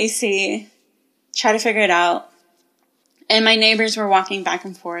into the AC, tried to figure it out. And my neighbors were walking back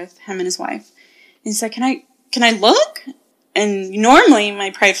and forth, him and his wife. And he's like, can I look? And normally my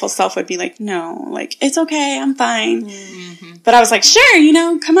prideful self would be like, no, like, it's okay. I'm fine. Mm-hmm. But I was like,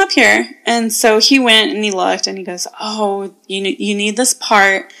 sure, come up here. And so he went and he looked and he goes, oh, you need this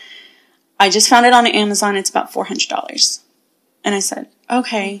part. I just found it on Amazon. It's about $400. And I said,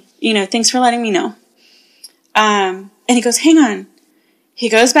 okay, thanks for letting me know. And he goes, hang on. He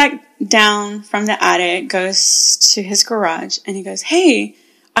goes back down from the attic, goes to his garage, and he goes, hey,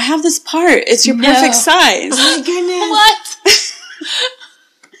 I have this part. It's your perfect size. Oh my goodness. What?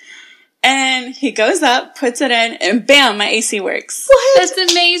 And he goes up, puts it in, and bam, my AC works. What?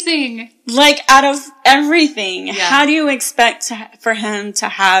 That's amazing. Like, out of everything, how do you expect for him to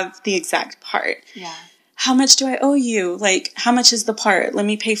have the exact part? Yeah. How much do I owe you? Like, how much is the part? Let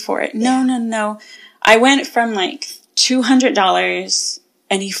me pay for it. No. I went from like $200,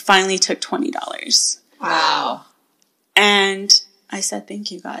 and he finally took $20. Wow. And I said, thank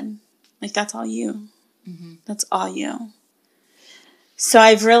you, God. Like, that's all you. Mm-hmm. That's all you. So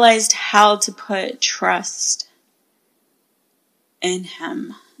I've realized how to put trust in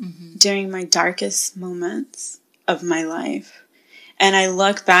him during my darkest moments of my life. And I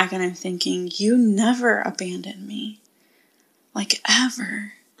look back and I'm thinking, you never abandoned me. Like,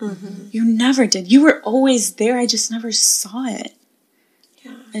 ever. Mm-hmm. You never did. You were always there. I just never saw it.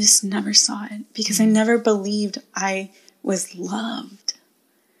 Yeah. I just never saw it because I never believed I was loved.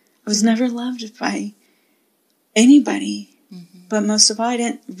 I was never loved by anybody. But most of all, I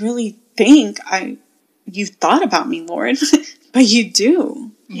didn't really think you thought about me, Lord. But you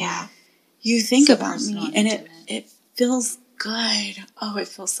do. Yeah. You think about me. And it feels good. Oh, it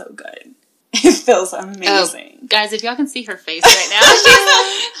feels so good. It feels amazing. Oh, guys, if y'all can see her face right now,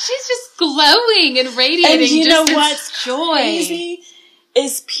 she's just glowing and radiating. And you know what's joy. Crazy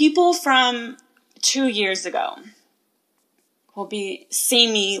is people from 2 years ago will see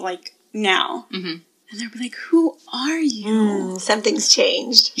me like now. Mm-hmm. And they'll be like, who are you? Something's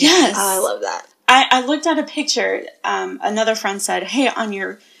changed. Yes. Oh, I love that. I looked at a picture. Another friend said, hey, on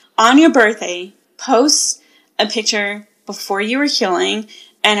your birthday, post a picture before you were healing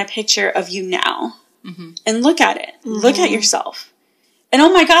and a picture of you now. Mm-hmm. And look at it. Mm-hmm. Look at yourself. And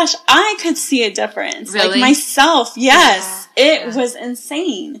oh my gosh, I could see a difference. Really? Like myself. Yes. Yeah. It was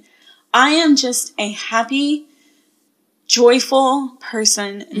insane. I am just a happy, joyful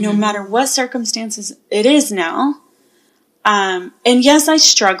person, no matter what circumstances it is now. And yes, I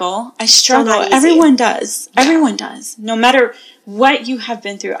struggle. Everyone does. Yeah. Everyone does. No matter what you have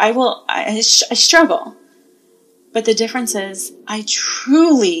been through, I struggle. But the difference is I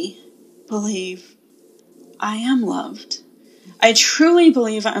truly believe I am loved. I truly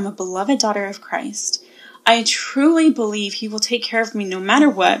believe I'm a beloved daughter of Christ. I truly believe he will take care of me no matter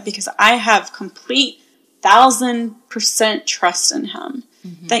what, because I have complete 1,000% trust in him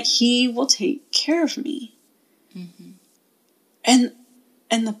that he will take care of me. And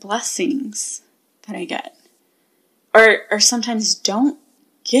the blessings that I get or sometimes don't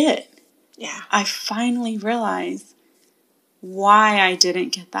get. Yeah. I finally realize why I didn't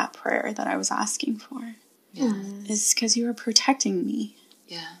get that prayer that I was asking for. Yeah. It's because you were protecting me.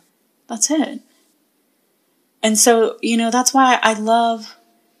 Yeah. That's it. And so, that's why I love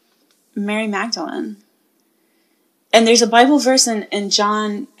Mary Magdalene. And there's a Bible verse in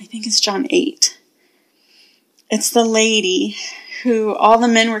John, I think it's John 8. It's the lady who all the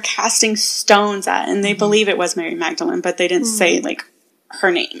men were casting stones at, and they believe it was Mary Magdalene, but they didn't say, her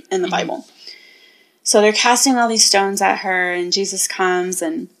name in the Bible. So they're casting all these stones at her, and Jesus comes,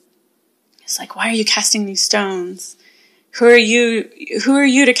 and he's like, why are you casting these stones? Who are you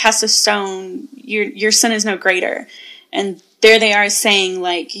to cast a stone? Your sin is no greater. And there they are saying,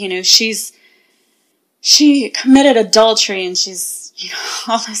 she committed adultery, and she's,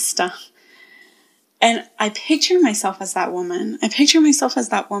 all this stuff. And I picture myself as that woman. I picture myself as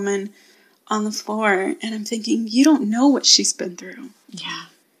that woman on the floor, and I'm thinking, you don't know what she's been through. Yeah.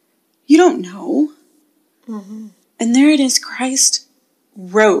 You don't know. Mm-hmm. And there it is, Christ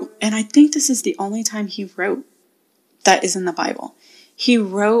wrote, and I think this is the only time he wrote that is in the Bible. He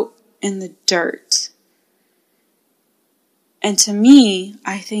wrote in the dirt. And to me,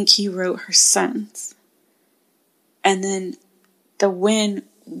 I think he wrote her sins. And then the wind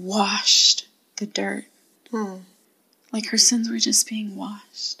washed the dirt. Like her sins were just being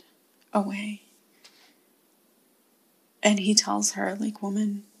washed away. And he tells her,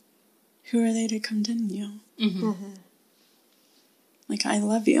 woman, who are they to condemn you? I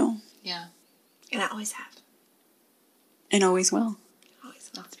love you. Yeah. And I always have. And always will. Always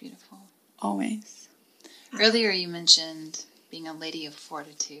will. That's beautiful. Always. Earlier you mentioned being a lady of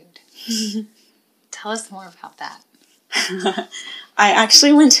fortitude. Tell us more about that. I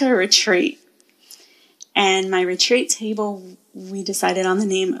actually went to a retreat. And my retreat table, we decided on the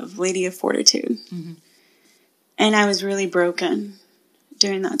name of Lady of Fortitude. And I was really broken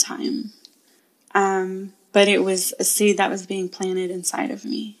during that time. But it was a seed that was being planted inside of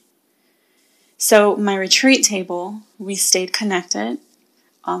me. So my retreat table, we stayed connected,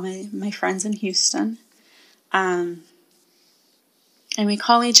 all my friends in Houston. And we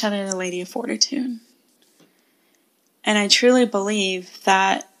call each other the Lady of Fortitude. And I truly believe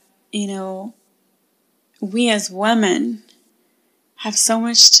that, we as women have so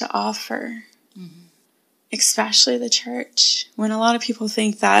much to offer, especially the church, when a lot of people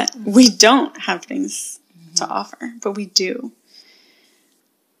think that we don't have things to offer, but we do.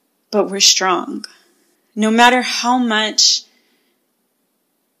 But we're strong. No matter how much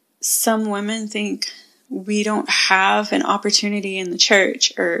some women think we don't have an opportunity in the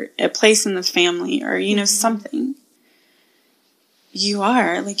church or a place in the family or, something, you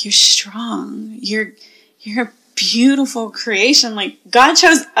are. You're strong. You're a beautiful creation. God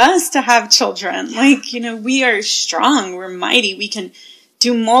chose us to have children. We are strong. We're mighty. We can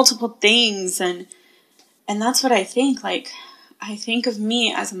do multiple things. And that's what I think. I think of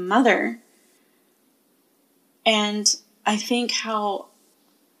me as a mother. And I think how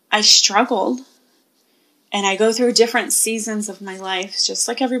I struggled. And I go through different seasons of my life, just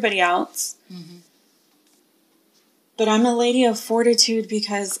like everybody else. But I'm a lady of fortitude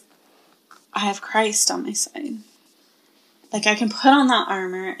because I have Christ on my side. I can put on that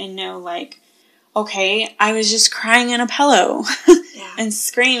armor and know, okay, I was just crying in a pillow and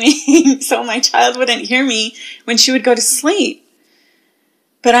screaming so my child wouldn't hear me when she would go to sleep.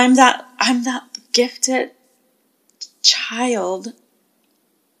 But I'm that gifted child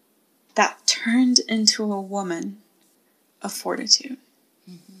that turned into a woman of fortitude.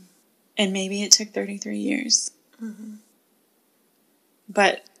 And maybe it took 33 years.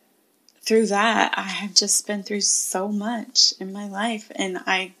 But through that, I have just been through so much in my life. And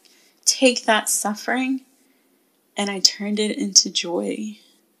I take that suffering and I turned it into joy.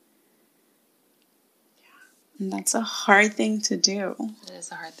 And that's a hard thing to do. It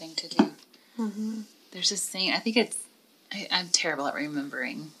is a hard thing to do. There's this saying, I think I'm terrible at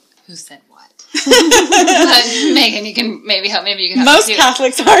remembering who said what. Megan, you can maybe help. Maybe you can help. Most me too.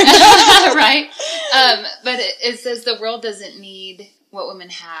 Catholics are. Right? But it says the world doesn't need what women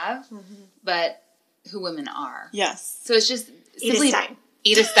have, but who women are. Yes. So it's just Edith Stein.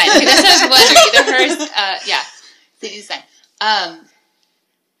 Edith Stein. Okay, that's what I was wondering. Either hers, Edith Stein.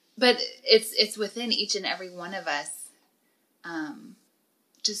 But it's within each and every one of us.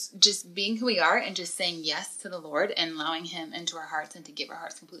 Just being who we are and just saying yes to the Lord and allowing Him into our hearts and to give our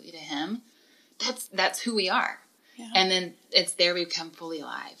hearts completely to Him. That's who we are. Yeah. And then it's there we become fully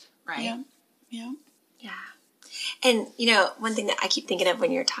alive, right? Yeah. Yeah. Yeah. And, one thing that I keep thinking of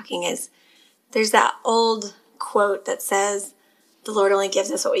when you're talking is there's that old quote that says, the Lord only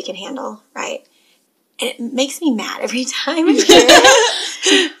gives us what we can handle, right? And it makes me mad every time I hear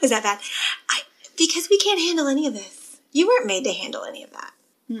it. Is that bad? Because we can't handle any of this. You weren't made to handle any of that,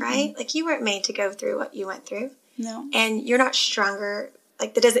 right? Like, you weren't made to go through what you went through. No. And you're not stronger.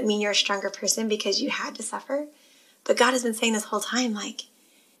 Like, that doesn't mean you're a stronger person because you had to suffer. But God has been saying this whole time, like,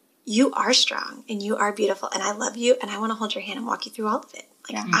 you are strong and you are beautiful and I love you and I want to hold your hand and walk you through all of it.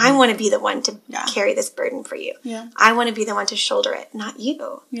 Like, I want to be the one to carry this burden for you. Yeah. I want to be the one to shoulder it, not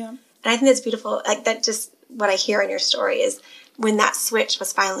you. Yeah. And I think that's beautiful. Like, that just, what I hear in your story is when that switch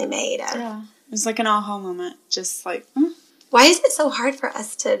was finally made. Yeah. It was like an aha moment. Just like, Why is it so hard for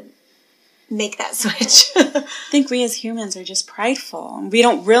us to make that switch? I think we as humans are just prideful. We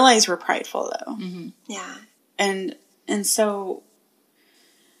don't realize we're prideful, though. Mm-hmm. Yeah. And so...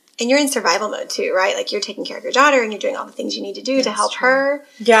 And you're in survival mode, too, right? Like, you're taking care of your daughter and you're doing all the things you need to do to help her.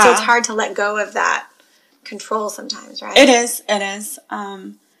 Yeah. So it's hard to let go of that control sometimes, right? It is. It is.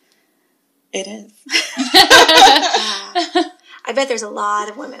 It is. I bet there's a lot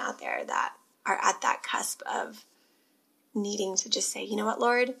of women out there that are at that cusp of needing to just say, you know what,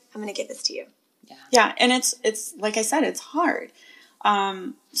 Lord, I'm going to give this to you. Yeah. Yeah. And it's like I said, it's hard.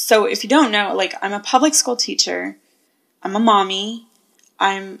 So if you don't know, like, I'm a public school teacher. I'm a mommy.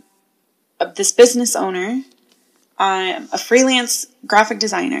 I'm this business owner. I'm a freelance graphic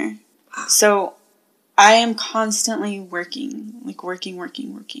designer. Wow. So I am constantly working.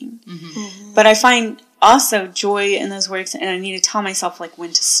 Mm-hmm. But I find also joy in those works, and I need to tell myself, like,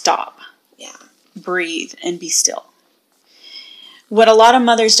 when to stop. Yeah. Breathe and be still. What a lot of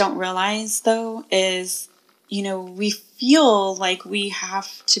mothers don't realize, though, is, we feel like we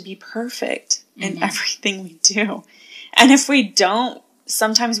have to be perfect in everything we do. And if we don't,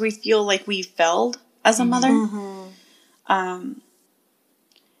 sometimes we feel like we failed as a mother. Mm-hmm.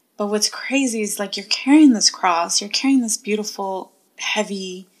 But what's crazy is, like, you're carrying this cross. You're carrying this beautiful,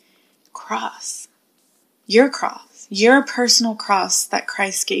 heavy cross. Your cross. Your personal cross that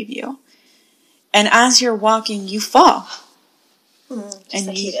Christ gave you. And as you're walking, you fall. And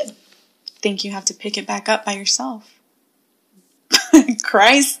like you did. Think you have to pick it back up by yourself.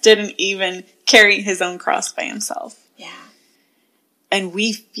 Christ didn't even carry his own cross by himself. Yeah. And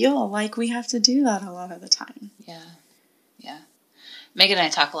we feel like we have to do that a lot of the time. Yeah. Yeah. Megan and I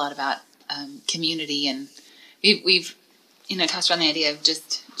talk a lot about community, and we've touched on the idea of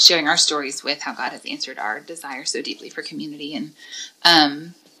just sharing our stories with how God has answered our desire so deeply for community.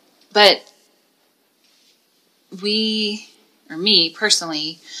 And but me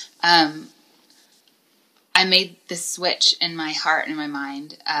personally, I made this switch in my heart and in my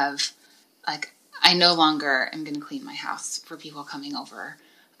mind of, like, I no longer am going to clean my house for people coming over.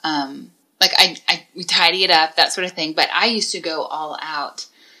 We tidy it up, that sort of thing. But I used to go all out,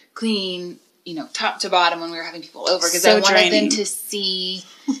 clean, top to bottom when we were having people over, because I wanted them to see,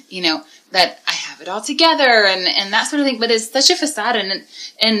 that I have it all together and that sort of thing. But it's such a facade, and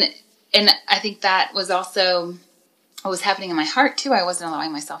I think that was also what was happening in my heart too. I wasn't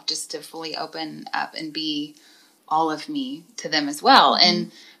allowing myself just to fully open up and be all of me to them as well. Mm-hmm.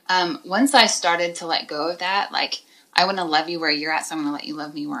 And once I started to let go of that, like, I want to love you where you're at, so I'm going to let you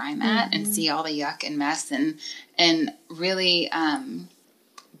love me where I'm at, mm-hmm. and see all the yuck and mess, and really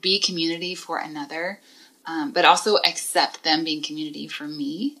be community for another, but also accept them being community for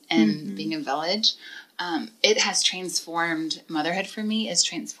me and mm-hmm. being a village. It has transformed motherhood for me. It's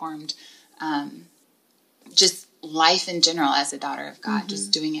transformed just life in general as a daughter of God, mm-hmm.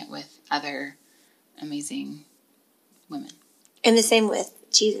 just doing it with other amazing women. And the same with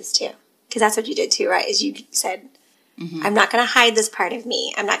Jesus too, because that's what you did too, right? Is you said, mm-hmm. I'm not going to hide this part of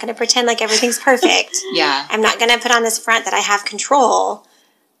me. I'm not going to pretend like everything's perfect. Yeah. I'm not going to put on this front that I have control.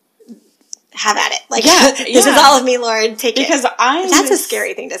 Have at it. Like, this is all of me, Lord. Take it. Because that's a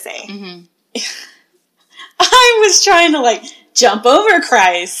scary thing to say. Mm-hmm. I was trying to, like, jump over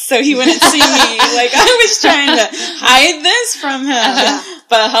Christ so he wouldn't see me. Like, I was trying to hide this from him. Uh-huh.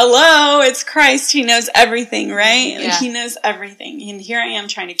 But hello, it's Christ. He knows everything, right? Yeah. Like, he knows everything. And here I am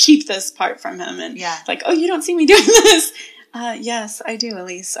trying to keep this part from him. And like, oh, you don't see me doing this. Yes, I do,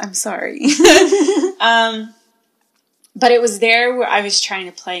 Elise. I'm sorry. But it was there where I was trying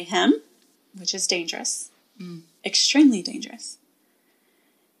to play him, which is dangerous. Extremely dangerous.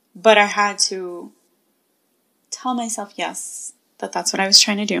 But I had to tell myself, yes, that that's what I was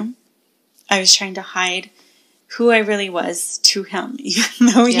trying to do. I was trying to hide who I really was to him, even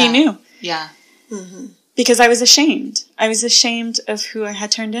though he knew. Yeah. Mm-hmm. Because I was ashamed. I was ashamed of who I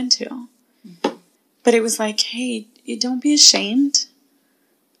had turned into. Mm-hmm. But it was like, hey, don't be ashamed.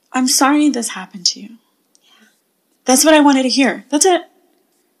 I'm sorry this happened to you. Yeah. That's what I wanted to hear. That's it.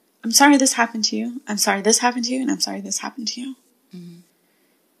 I'm sorry this happened to you. I'm sorry this happened to you. And I'm sorry this happened to you. Mm-hmm.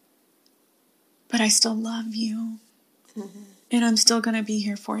 But I still love you. Mm-hmm. And I'm still going to be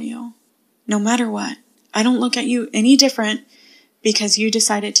here for you. No matter what. I don't look at you any different because you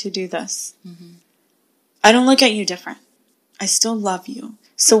decided to do this. Mm-hmm. I don't look at you different. I still love you.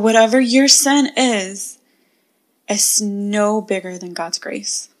 So whatever your sin is no bigger than God's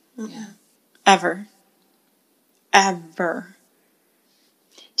grace. Yeah. Ever. Ever.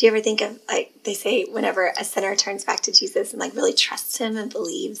 Do you ever think of, like, they say whenever a sinner turns back to Jesus and, like, really trusts him and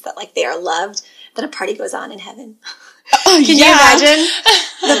believes that, like, they are loved, then a party goes on in heaven? Oh, Can you imagine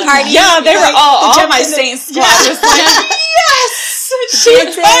the party? Yeah, they were all my the saints squad was like, yes! She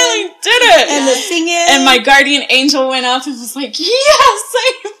finally did it! And the singing. And my guardian angel went up and was like, yes!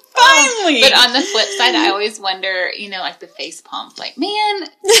 Finally! But on the flip side, I always wonder, like the face pump, like, man,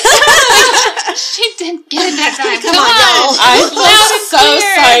 she didn't get it that time. Come on. I feel so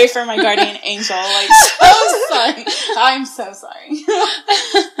sorry for my guardian angel. Like, so sorry. I'm so sorry.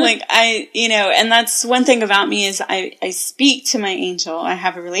 Like, and that's one thing about me is I speak to my angel. I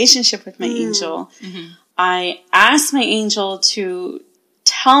have a relationship with my angel. Mm-hmm. I ask my angel to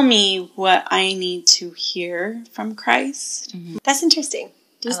tell me what I need to hear from Christ. Mm-hmm. That's interesting.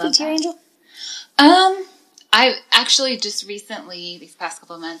 Do you speak to your angel? I actually just recently, these past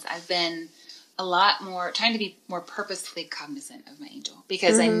couple of months, I've been a lot more, trying to be more purposefully cognizant of my angel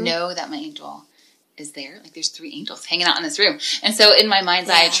because I know that my angel is there. Like there's 3 angels hanging out in this room. And so in my mind's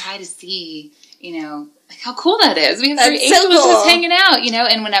eye, I try to see, like how cool that is. We have 3 angels just hanging out,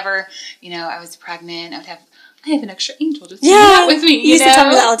 and whenever, I was pregnant, I have an extra angel just hanging out with me. You used to tell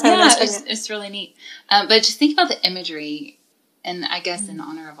me that all the time. Yeah, it's really neat. But just think about the imagery. And I guess in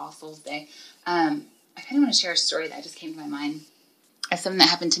honor of All Souls Day, I kind of want to share a story that just came to my mind as something that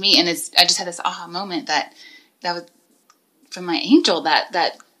happened to me. And I just had this aha moment that was from my angel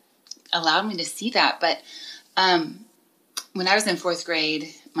that allowed me to see that. But when I was in 4th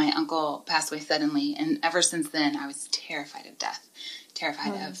grade, my uncle passed away suddenly. And ever since then, I was terrified of death,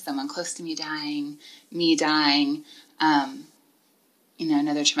 terrified of someone close to me dying,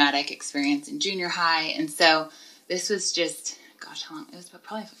 another traumatic experience in junior high. And so this was just... gosh, how long? It was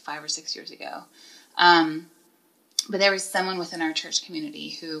probably 5 or 6 years ago. But there was someone within our church community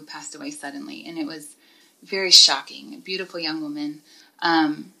who passed away suddenly, and it was very shocking. A beautiful young woman.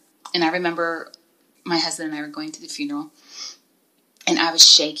 And I remember my husband and I were going to the funeral, and I was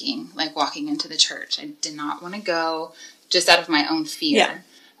shaking, like walking into the church. I did not want to go, just out of my own fear.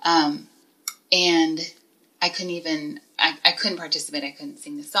 Yeah. And I couldn't even, I couldn't participate. I couldn't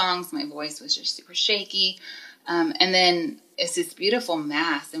sing the songs. My voice was just super shaky. And then it's this beautiful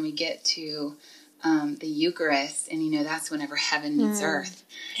mass, and we get to the Eucharist, and that's whenever heaven meets earth.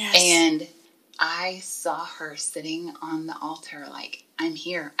 Yes. And I saw her sitting on the altar, like, I'm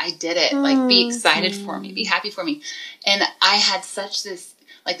here, I did it, like, be excited for me, be happy for me. And I had such this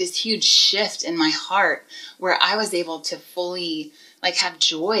huge shift in my heart where I was able to fully, like, have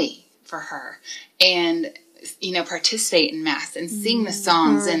joy for her and participate in mass and sing the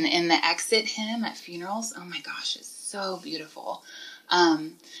songs and the exit hymn at funerals. Oh my gosh, it's so beautiful.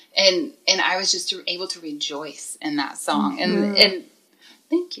 And I was just able to rejoice in that song. And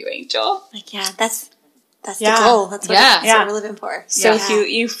thank you, Angel. Like, that's the goal. That's what we're living for. So if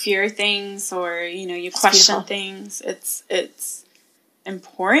you fear things or, you question things, it's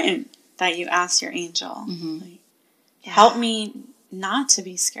important that you ask your angel, help me not to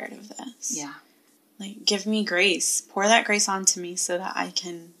be scared of this. Yeah. Like, give me grace. Pour that grace onto me so that I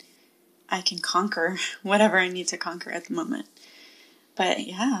can conquer whatever I need to conquer at the moment. But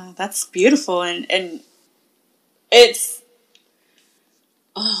yeah, that's beautiful. And it's,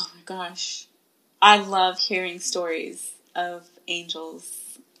 oh my gosh. I love hearing stories of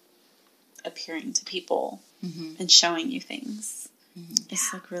angels appearing to people and showing you things. Mm-hmm.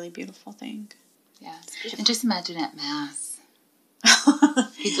 It's like a really beautiful thing. Yeah. And just imagine at Mass.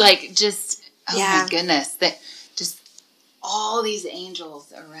 Like, just... Oh my goodness, that just all these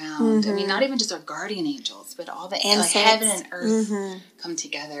angels around. I mean, not even just our guardian angels, but all the like heaven and earth come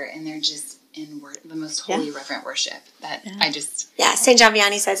together, and they're just in the most holy, reverent worship that I just... Yeah, St. John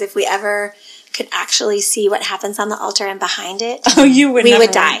Vianney says if we ever could actually see what happens on the altar and behind it, we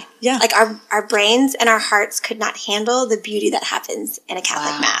would die. Yeah. Like our brains and our hearts could not handle the beauty that happens in a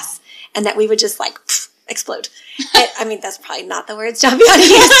Catholic Mass, and that we would just explode. I mean, that's probably not the words John Vianney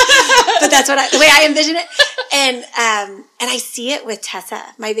used, but that's the way I envision it. And I see it with Tessa,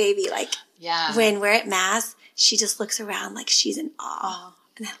 my baby. Like, when we're at Mass, she just looks around like she's in awe.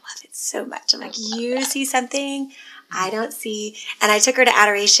 And I love it so much. I'm like, you see something I don't see. And I took her to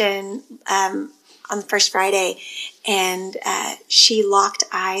adoration on the first Friday, and she locked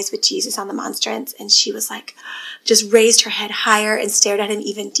eyes with Jesus on the monstrance, and she was like, just raised her head higher and stared at him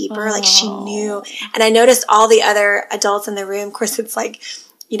even deeper, like she knew. And I noticed all the other adults in the room. Of course, it's like,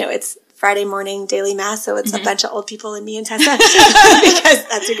 it's Friday morning daily Mass, so it's a bunch of old people and me and Tessa, because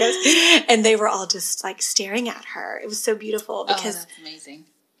that's who goes. And they were all just like staring at her. It was so beautiful because that's amazing.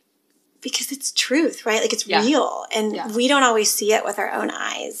 Because it's truth, right? Like, it's real, and we don't always see it with our own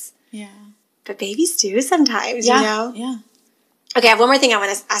eyes. Yeah. But babies do sometimes, you know? Yeah. Okay, I have one more thing I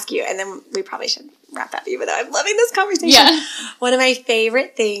want to ask you, and then we probably should wrap up, even though I'm loving this conversation. Yeah. One of my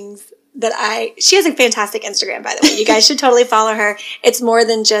favorite things she has a fantastic Instagram, by the way. You guys should totally follow her. It's more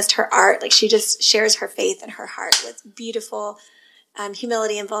than just her art. Like, she just shares her faith and her heart with beautiful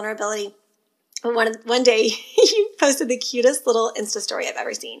humility and vulnerability. But one day, you posted the cutest little Insta story I've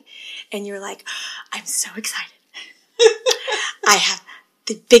ever seen. And you were like, I'm so excited. I have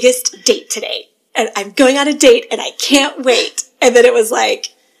the biggest date today. And I'm going on a date, and I can't wait. And then it was like,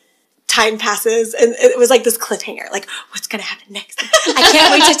 time passes, and it was like this cliffhanger. Like, what's going to happen next? I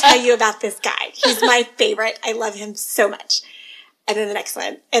can't wait to tell you about this guy. He's my favorite. I love him so much. And then the next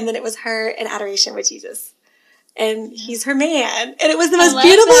one. And then it was her in adoration with Jesus. And he's her man. And it was the most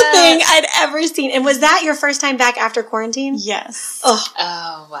beautiful thing I'd ever seen. And was that your first time back after quarantine? Yes. Oh,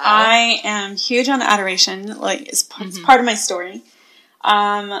 wow. I am huge on adoration. Like, it's part of my story.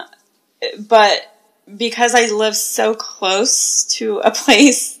 But because I live so close to a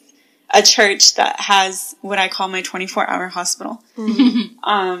church that has what I call my 24-hour hospital,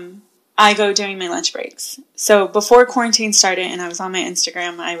 I go during my lunch breaks. So before quarantine started and I was on my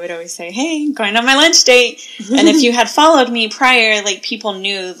Instagram, I would always say, hey, going on my lunch date. And if you had followed me prior, like, people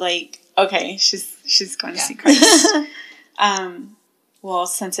knew, like, okay, she's going to see Christ. Well,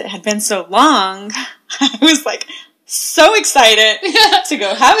 since it had been so long, I was like so excited to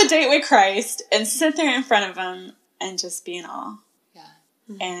go have a date with Christ and sit there in front of him and just be in awe.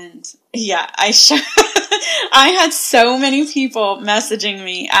 And I had so many people messaging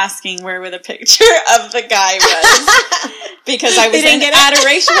me asking where the picture of the guy was, because I was in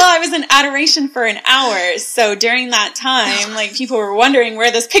adoration. Well, I was in adoration for an hour. So during that time, like, people were wondering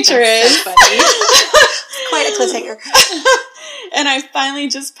where this picture is. So quite a cliffhanger. And I finally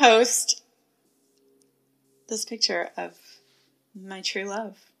just post this picture of my true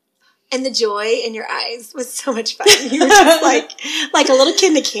love. And the joy in your eyes was so much fun. You were just like a little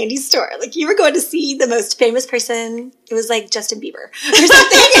kid in a candy store. Like, you were going to see the most famous person. It was like Justin Bieber or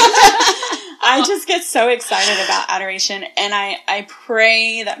something. I just get so excited about adoration. And I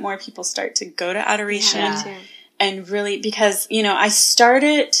pray that more people start to go to adoration. Yeah. And really, because, I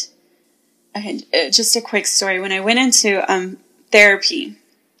started, just a quick story. When I went into therapy,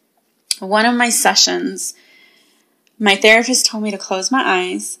 one of my sessions, my therapist told me to close my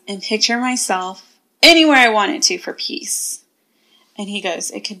eyes and picture myself anywhere I wanted to for peace. And he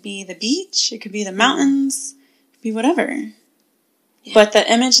goes, it could be the beach, it could be the mountains, it could be whatever. Yeah. But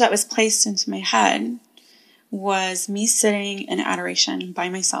the image that was placed into my head was me sitting in adoration by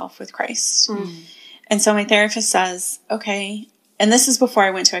myself with Christ. And so my therapist says, okay, and this is before I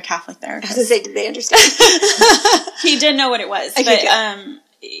went to a Catholic therapist. I was going to say, did they understand? He did know what it was. But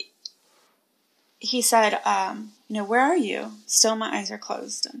he said, where are you? Still, my eyes are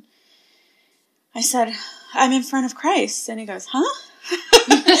closed. And I said, I'm in front of Christ. And he goes, huh?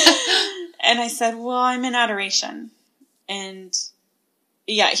 And I said, well, I'm in adoration. And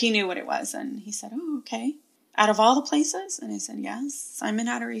he knew what it was. And he said, oh, okay. Out of all the places? And I said, yes, I'm in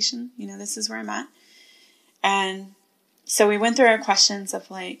adoration. This is where I'm at. And so we went through our questions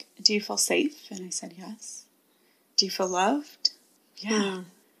of, like, do you feel safe? And I said, yes. Do you feel loved? Yeah.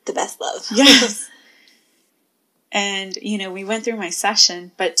 The best love. Yes. And, we went through my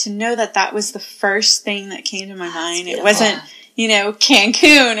session, but to know that was the first thing that came to my mind. It wasn't,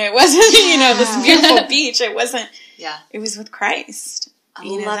 Cancun. It wasn't, this beautiful beach. It wasn't, it was with Christ. I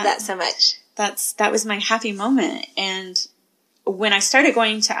love that so much. That was my happy moment. And when I started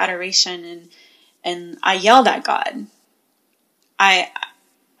going to adoration and I yelled at God,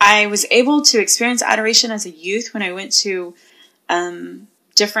 I was able to experience adoration as a youth when I went to,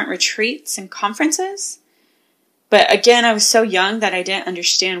 different retreats and conferences. But again, I was so young that I didn't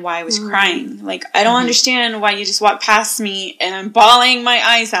understand why I was crying. Like, I don't understand why you just walk past me and I'm bawling my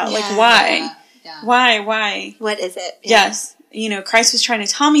eyes out. Like, why? Why? What is it? Yeah. Yes. Christ was trying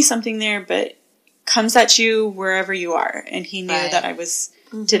to tell me something there, but comes at you wherever you are. And he knew Right. that I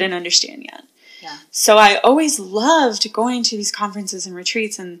didn't understand yet. Yeah. So I always loved going to these conferences and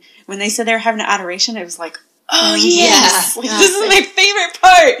retreats. And when they said they were having an adoration, it was like, oh, yes. Yeah. Like, this is my favorite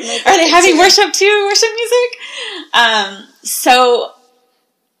part. Are they having worship too? Worship music? So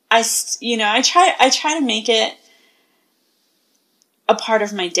I try to make it a part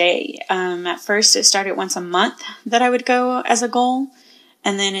of my day. At first it started once a month that I would go as a goal.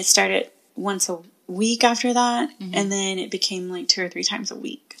 And then it started once a week after that. Mm-hmm. And then it became like 2 or 3 times a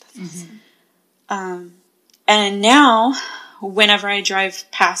week. Mm-hmm. And now whenever I drive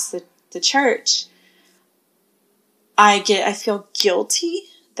past the church, I feel guilty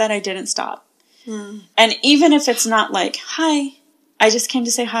that I didn't stop. Mm. And even if it's not like, hi, I just came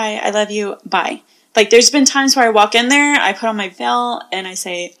to say hi, I love you, bye. Like, there's been times where I walk in there, I put on my veil, and I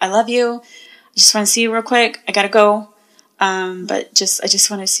say, I love you, I just want to see you real quick, I gotta go, but I just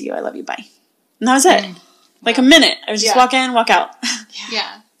want to see you, I love you, bye. And that was it. Like a minute. I would just walk in, walk out.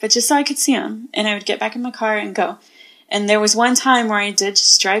 Yeah. But just so I could see him, and I would get back in my car and go. And there was one time where I did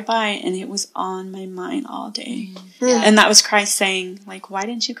just drive by, and it was on my mind all day. Yeah. And that was Christ saying, like, why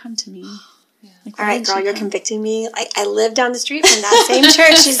didn't you come to me? Like, all right, girl, you're convicting me. Like, I live down the street from that same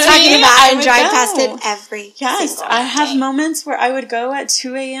church she's talking about and drive past it every single I have day. moments where I would go at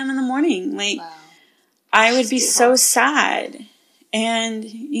 2 a.m. in the morning. Like, I would be so sad. And,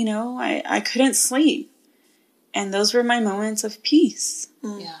 I couldn't sleep. And those were my moments of peace.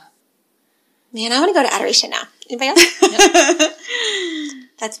 Yeah. Man, I want to go to adoration now. Anybody else?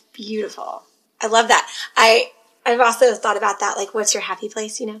 That's beautiful. I love that. I've also thought about that. Like, what's your happy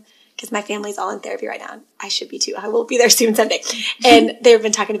place, Because my family's all in therapy right now. I should be too. I will be there soon someday. And they've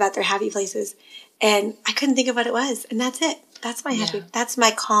been talking about their happy places. And I couldn't think of what it was. And that's it. That's my happy. That's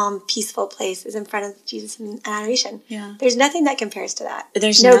my calm, peaceful place is in front of Jesus in adoration. Yeah. There's nothing that compares to that.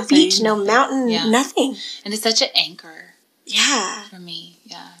 There's no nothing. beach, no mountain, nothing. And it's such an anchor. Yeah. For me.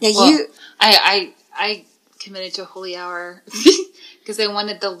 Yeah. Yeah. Well, I committed to a holy hour because I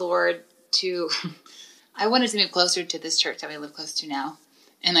wanted the Lord to, I wanted to move closer to this church that I live close to now.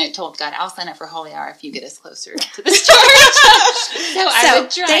 And I told God, I'll sign up for holy hour if you get us closer to this church. I would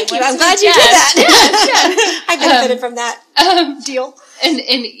try. Thank you. I'm glad you did that. I benefited from that deal. And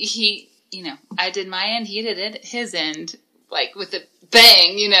he, I did my end. He did his end, like with a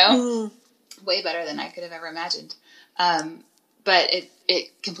bang, way better than I could have ever imagined. But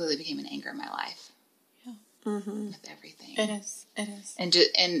it completely became an anchor in my life. Yeah. Mm-hmm. With everything. It is. And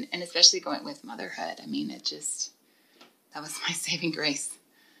and especially going with motherhood. I mean, that was my saving grace.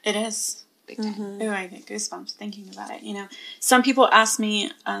 It is. Big time. Mm-hmm. Oh, I get goosebumps thinking about it. Some people ask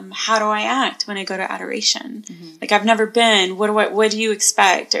me, how do I act when I go to adoration? Mm-hmm. Like, I've never been. What do you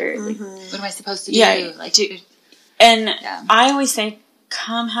expect? Or like, what am I supposed to do? Yeah, like, I always say,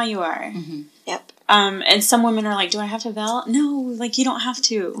 come how you are. Mm-hmm. Yep. And some women are like, do I have to veil? No, like, you don't have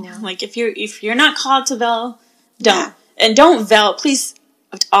to. No. Like, if you're not called to veil, don't. Yeah. And don't veil, please,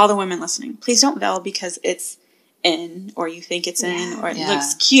 all the women listening, please don't veil because it's in, or you think it's in, or it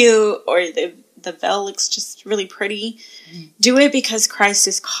looks cute, or the veil looks just really pretty. Mm-hmm. Do it because Christ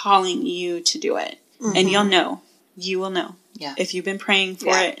is calling you to do it. Mm-hmm. And you'll know. You will know. Yeah. If you've been praying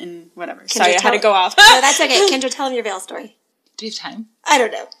for it and whatever. Kendra, Sorry, I had to go off. No, that's okay. Kendra, tell them your veil story. Do you have time? I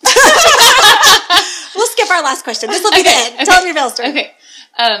don't know. We'll skip our last question. This will be the end. Okay. Tell them your veil story. Okay.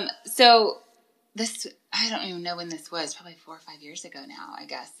 So this, I don't even know when this was. Probably 4 or 5 years ago now, I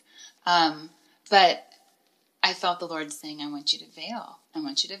guess. But I felt the Lord saying, I want you to veil. I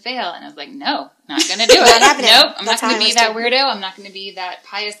want you to veil. And I was like, no, not going to do it. Nope, I'm not going to be that weirdo. I'm not going to be that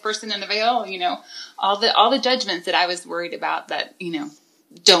pious person in a veil. All the judgments that I was worried about that,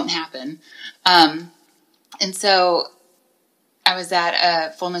 don't happen. And so I was at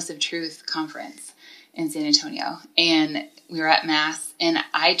a Fullness of Truth conference in San Antonio, and we were at Mass, and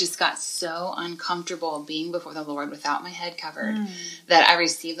I just got so uncomfortable being before the Lord without my head covered that I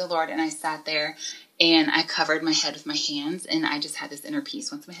received the Lord, and I sat there, and I covered my head with my hands, and I just had this inner peace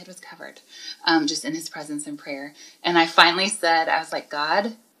once my head was covered, just in His presence and prayer. And I finally said, I was like,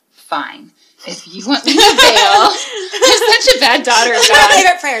 God, fine. If you want me to veil, I'm such a bad daughter of God. My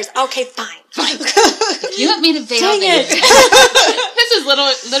favorite prayers. Okay, fine. If you want me to veil, this is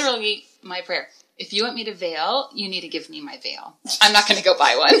literally my prayer. If you want me to veil, you need to give me my veil. I'm not going to go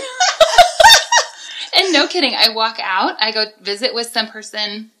buy one. And no kidding. I walk out. I go visit with some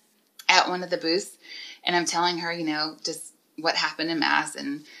person at one of the booths, and I'm telling her, just what happened in Mass.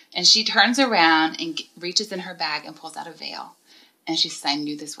 And she turns around and reaches in her bag and pulls out a veil. And she says, I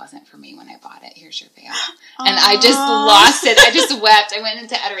knew this wasn't for me when I bought it. Here's your veil. And I just lost it. I just wept. I went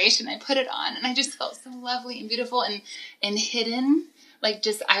into adoration. I put it on, and I just felt so lovely and beautiful and hidden Like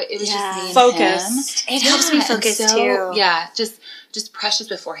it was just me and focused. him. It helps me focus too. Yeah, just precious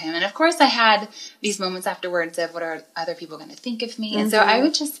before him. And of course I had these moments afterwards of what are other people going to think of me. And so I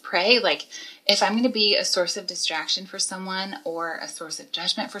would just pray, like, if I'm going to be a source of distraction for someone or a source of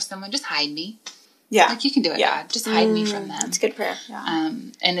judgment for someone, just hide me. Yeah. Like, you can do it, God. Just hide me from them. That's a good prayer. Yeah.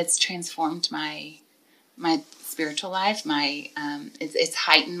 And it's transformed my spiritual life. It's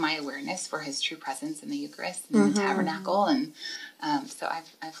heightened my awareness for His true presence in the Eucharist and in the tabernacle. And so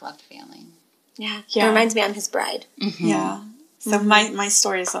I've loved failing. Yeah. Yeah. It reminds me I'm His bride. Yeah. So my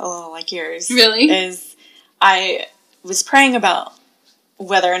story is a little like yours. Really? Is I was praying about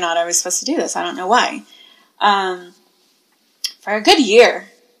whether or not I was supposed to do this. I don't know why. For a good year.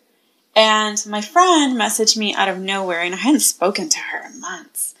 And my friend messaged me out of nowhere, and I hadn't spoken to her in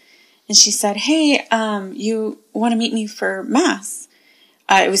months. And she said, hey, you want to meet me for Mass?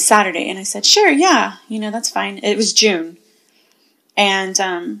 It was Saturday. And I said, sure, yeah, that's fine. It was June. And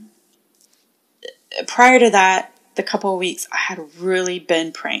prior to that, the couple of weeks, I had really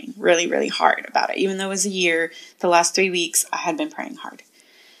been praying really, really hard about it. Even though it was a year, the last 3 weeks, I had been praying hard.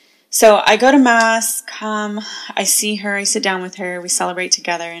 So I go to Mass, I see her, I sit down with her, we celebrate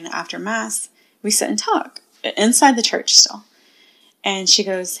together, and after Mass, we sit and talk, inside the church still. And she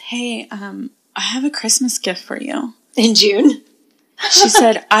goes, hey, I have a Christmas gift for you. In June? She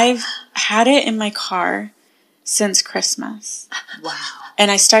said, I've had it in my car since Christmas. Wow. And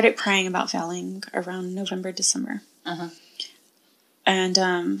I started praying about failing around November, December. Uh-huh.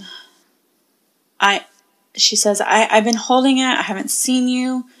 And she says, I've been holding it, I haven't seen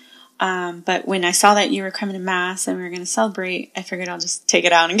you. But when I saw that you were coming to Mass and we were going to celebrate, I figured I'll just take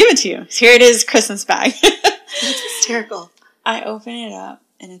it out and give it to you. So here it is, Christmas bag. That's hysterical. I open it up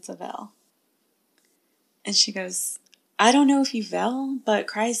and it's a veil. And she goes, I don't know if you veil, but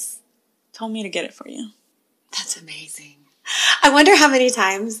Christ told me to get it for you. That's amazing. I wonder how many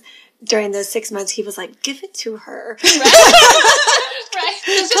times during those 6 months he was like, give it to her. Right.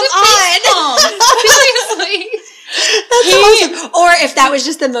 Come on. Seriously. That's awesome. Or if that was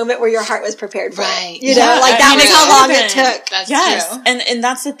just the moment where your heart was prepared for Right. it. That was how long it took. That's yes. true. And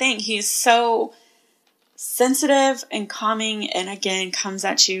that's the thing. He's so sensitive and calming, and again, comes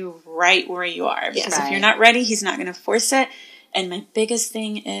at you right where you are. Because if you're not ready, he's not going to force it. And my biggest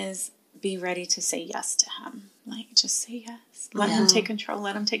thing is be ready to say yes to him. Like, just say yes. Let him take control.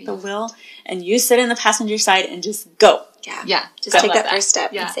 Let him take the will. And you sit in the passenger side and just go. Yeah. Just take that first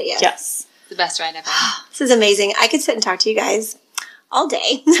step and say yes. Yes. The best ride ever. This is amazing. I could sit and talk to you guys all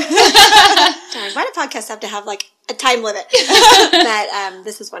day. Darn, why do podcasts have to have like a time limit? But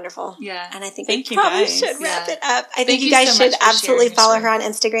this is wonderful. Yeah. And I think Thank we you probably guys. should wrap it up. I think Thank you you guys so should much for absolutely sharing your follow story. her on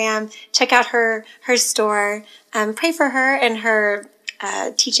Instagram. Check out her store. Pray for her and her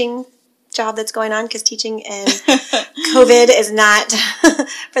teaching job that's going on, because teaching in COVID is not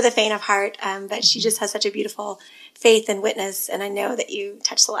for the faint of heart. But she just has such a beautiful faith and witness, and I know that you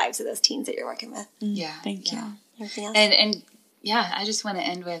touch the lives of those teens that you're working with. Yeah. Thank you. Everything else? And yeah, I just want to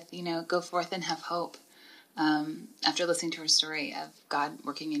end with, go forth and have hope. After listening to her story of God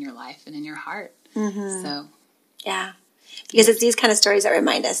working in your life and in your heart. Mm-hmm. So. Yeah. Because it's these kind of stories that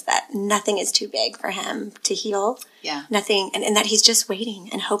remind us that nothing is too big for him to heal. Yeah. Nothing, and that he's just waiting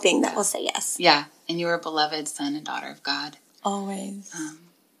and hoping that we'll say yes. Yeah. And you are a beloved son and daughter of God. Always.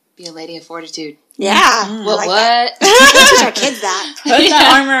 Be a lady of fortitude. Yeah. What? That. Teach our kids that. Put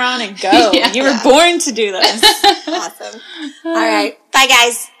that armor on and go. Yeah. You were born to do this. Awesome. All right. Bye,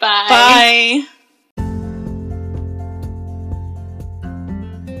 guys. Bye. Bye.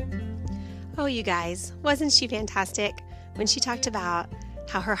 Oh, you guys, wasn't she fantastic? When she talked about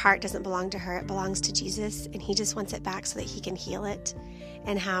how her heart doesn't belong to her, it belongs to Jesus, and he just wants it back so that he can heal it.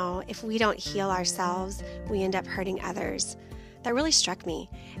 And how if we don't heal ourselves, we end up hurting others. That really struck me.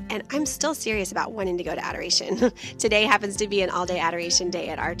 And I'm still serious about wanting to go to adoration. Today happens to be an all-day adoration day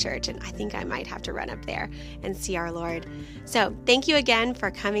at our church, and I think I might have to run up there and see our Lord. So thank you again for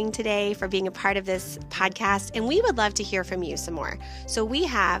coming today, for being a part of this podcast, and we would love to hear from you some more. So we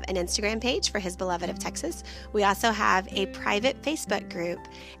have an Instagram page for His Beloved of Texas. We also have a private Facebook group,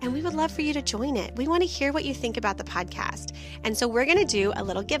 and we would love for you to join it. We want to hear what you think about the podcast. And so we're going to do a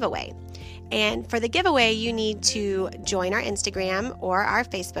little giveaway. And for the giveaway, you need to join our Instagram or our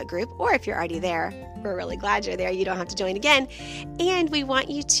Facebook group, or if you're already there, we're really glad you're there. You don't have to join again. And we want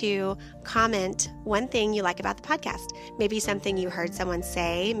you to comment one thing you like about the podcast. Maybe something you heard someone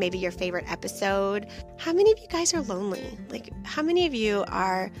say, maybe your favorite episode. How many of you guys are lonely? Like, how many of you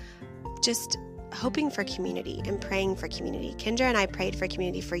are just hoping for community and praying for community. Kendra and I prayed for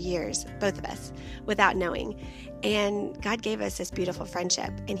community for years, both of us, without knowing. And God gave us this beautiful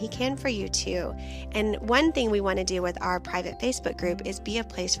friendship, and He can for you too. And one thing we want to do with our private Facebook group is be a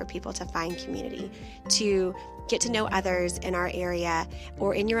place for people to find community, to get to know others in our area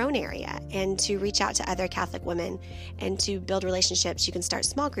or in your own area, and to reach out to other Catholic women and to build relationships. You can start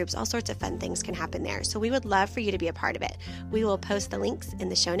small groups. All sorts of fun things can happen there. So we would love for you to be a part of it. We will post the links in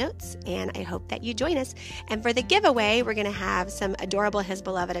the show notes, and I hope that you join us. And for the giveaway, we're going to have some adorable His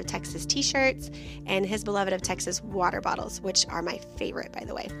Beloved of Texas t-shirts and His Beloved of Texas water bottles, which are my favorite, by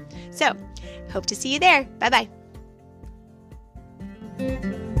the way. So hope to see you there. Bye-bye.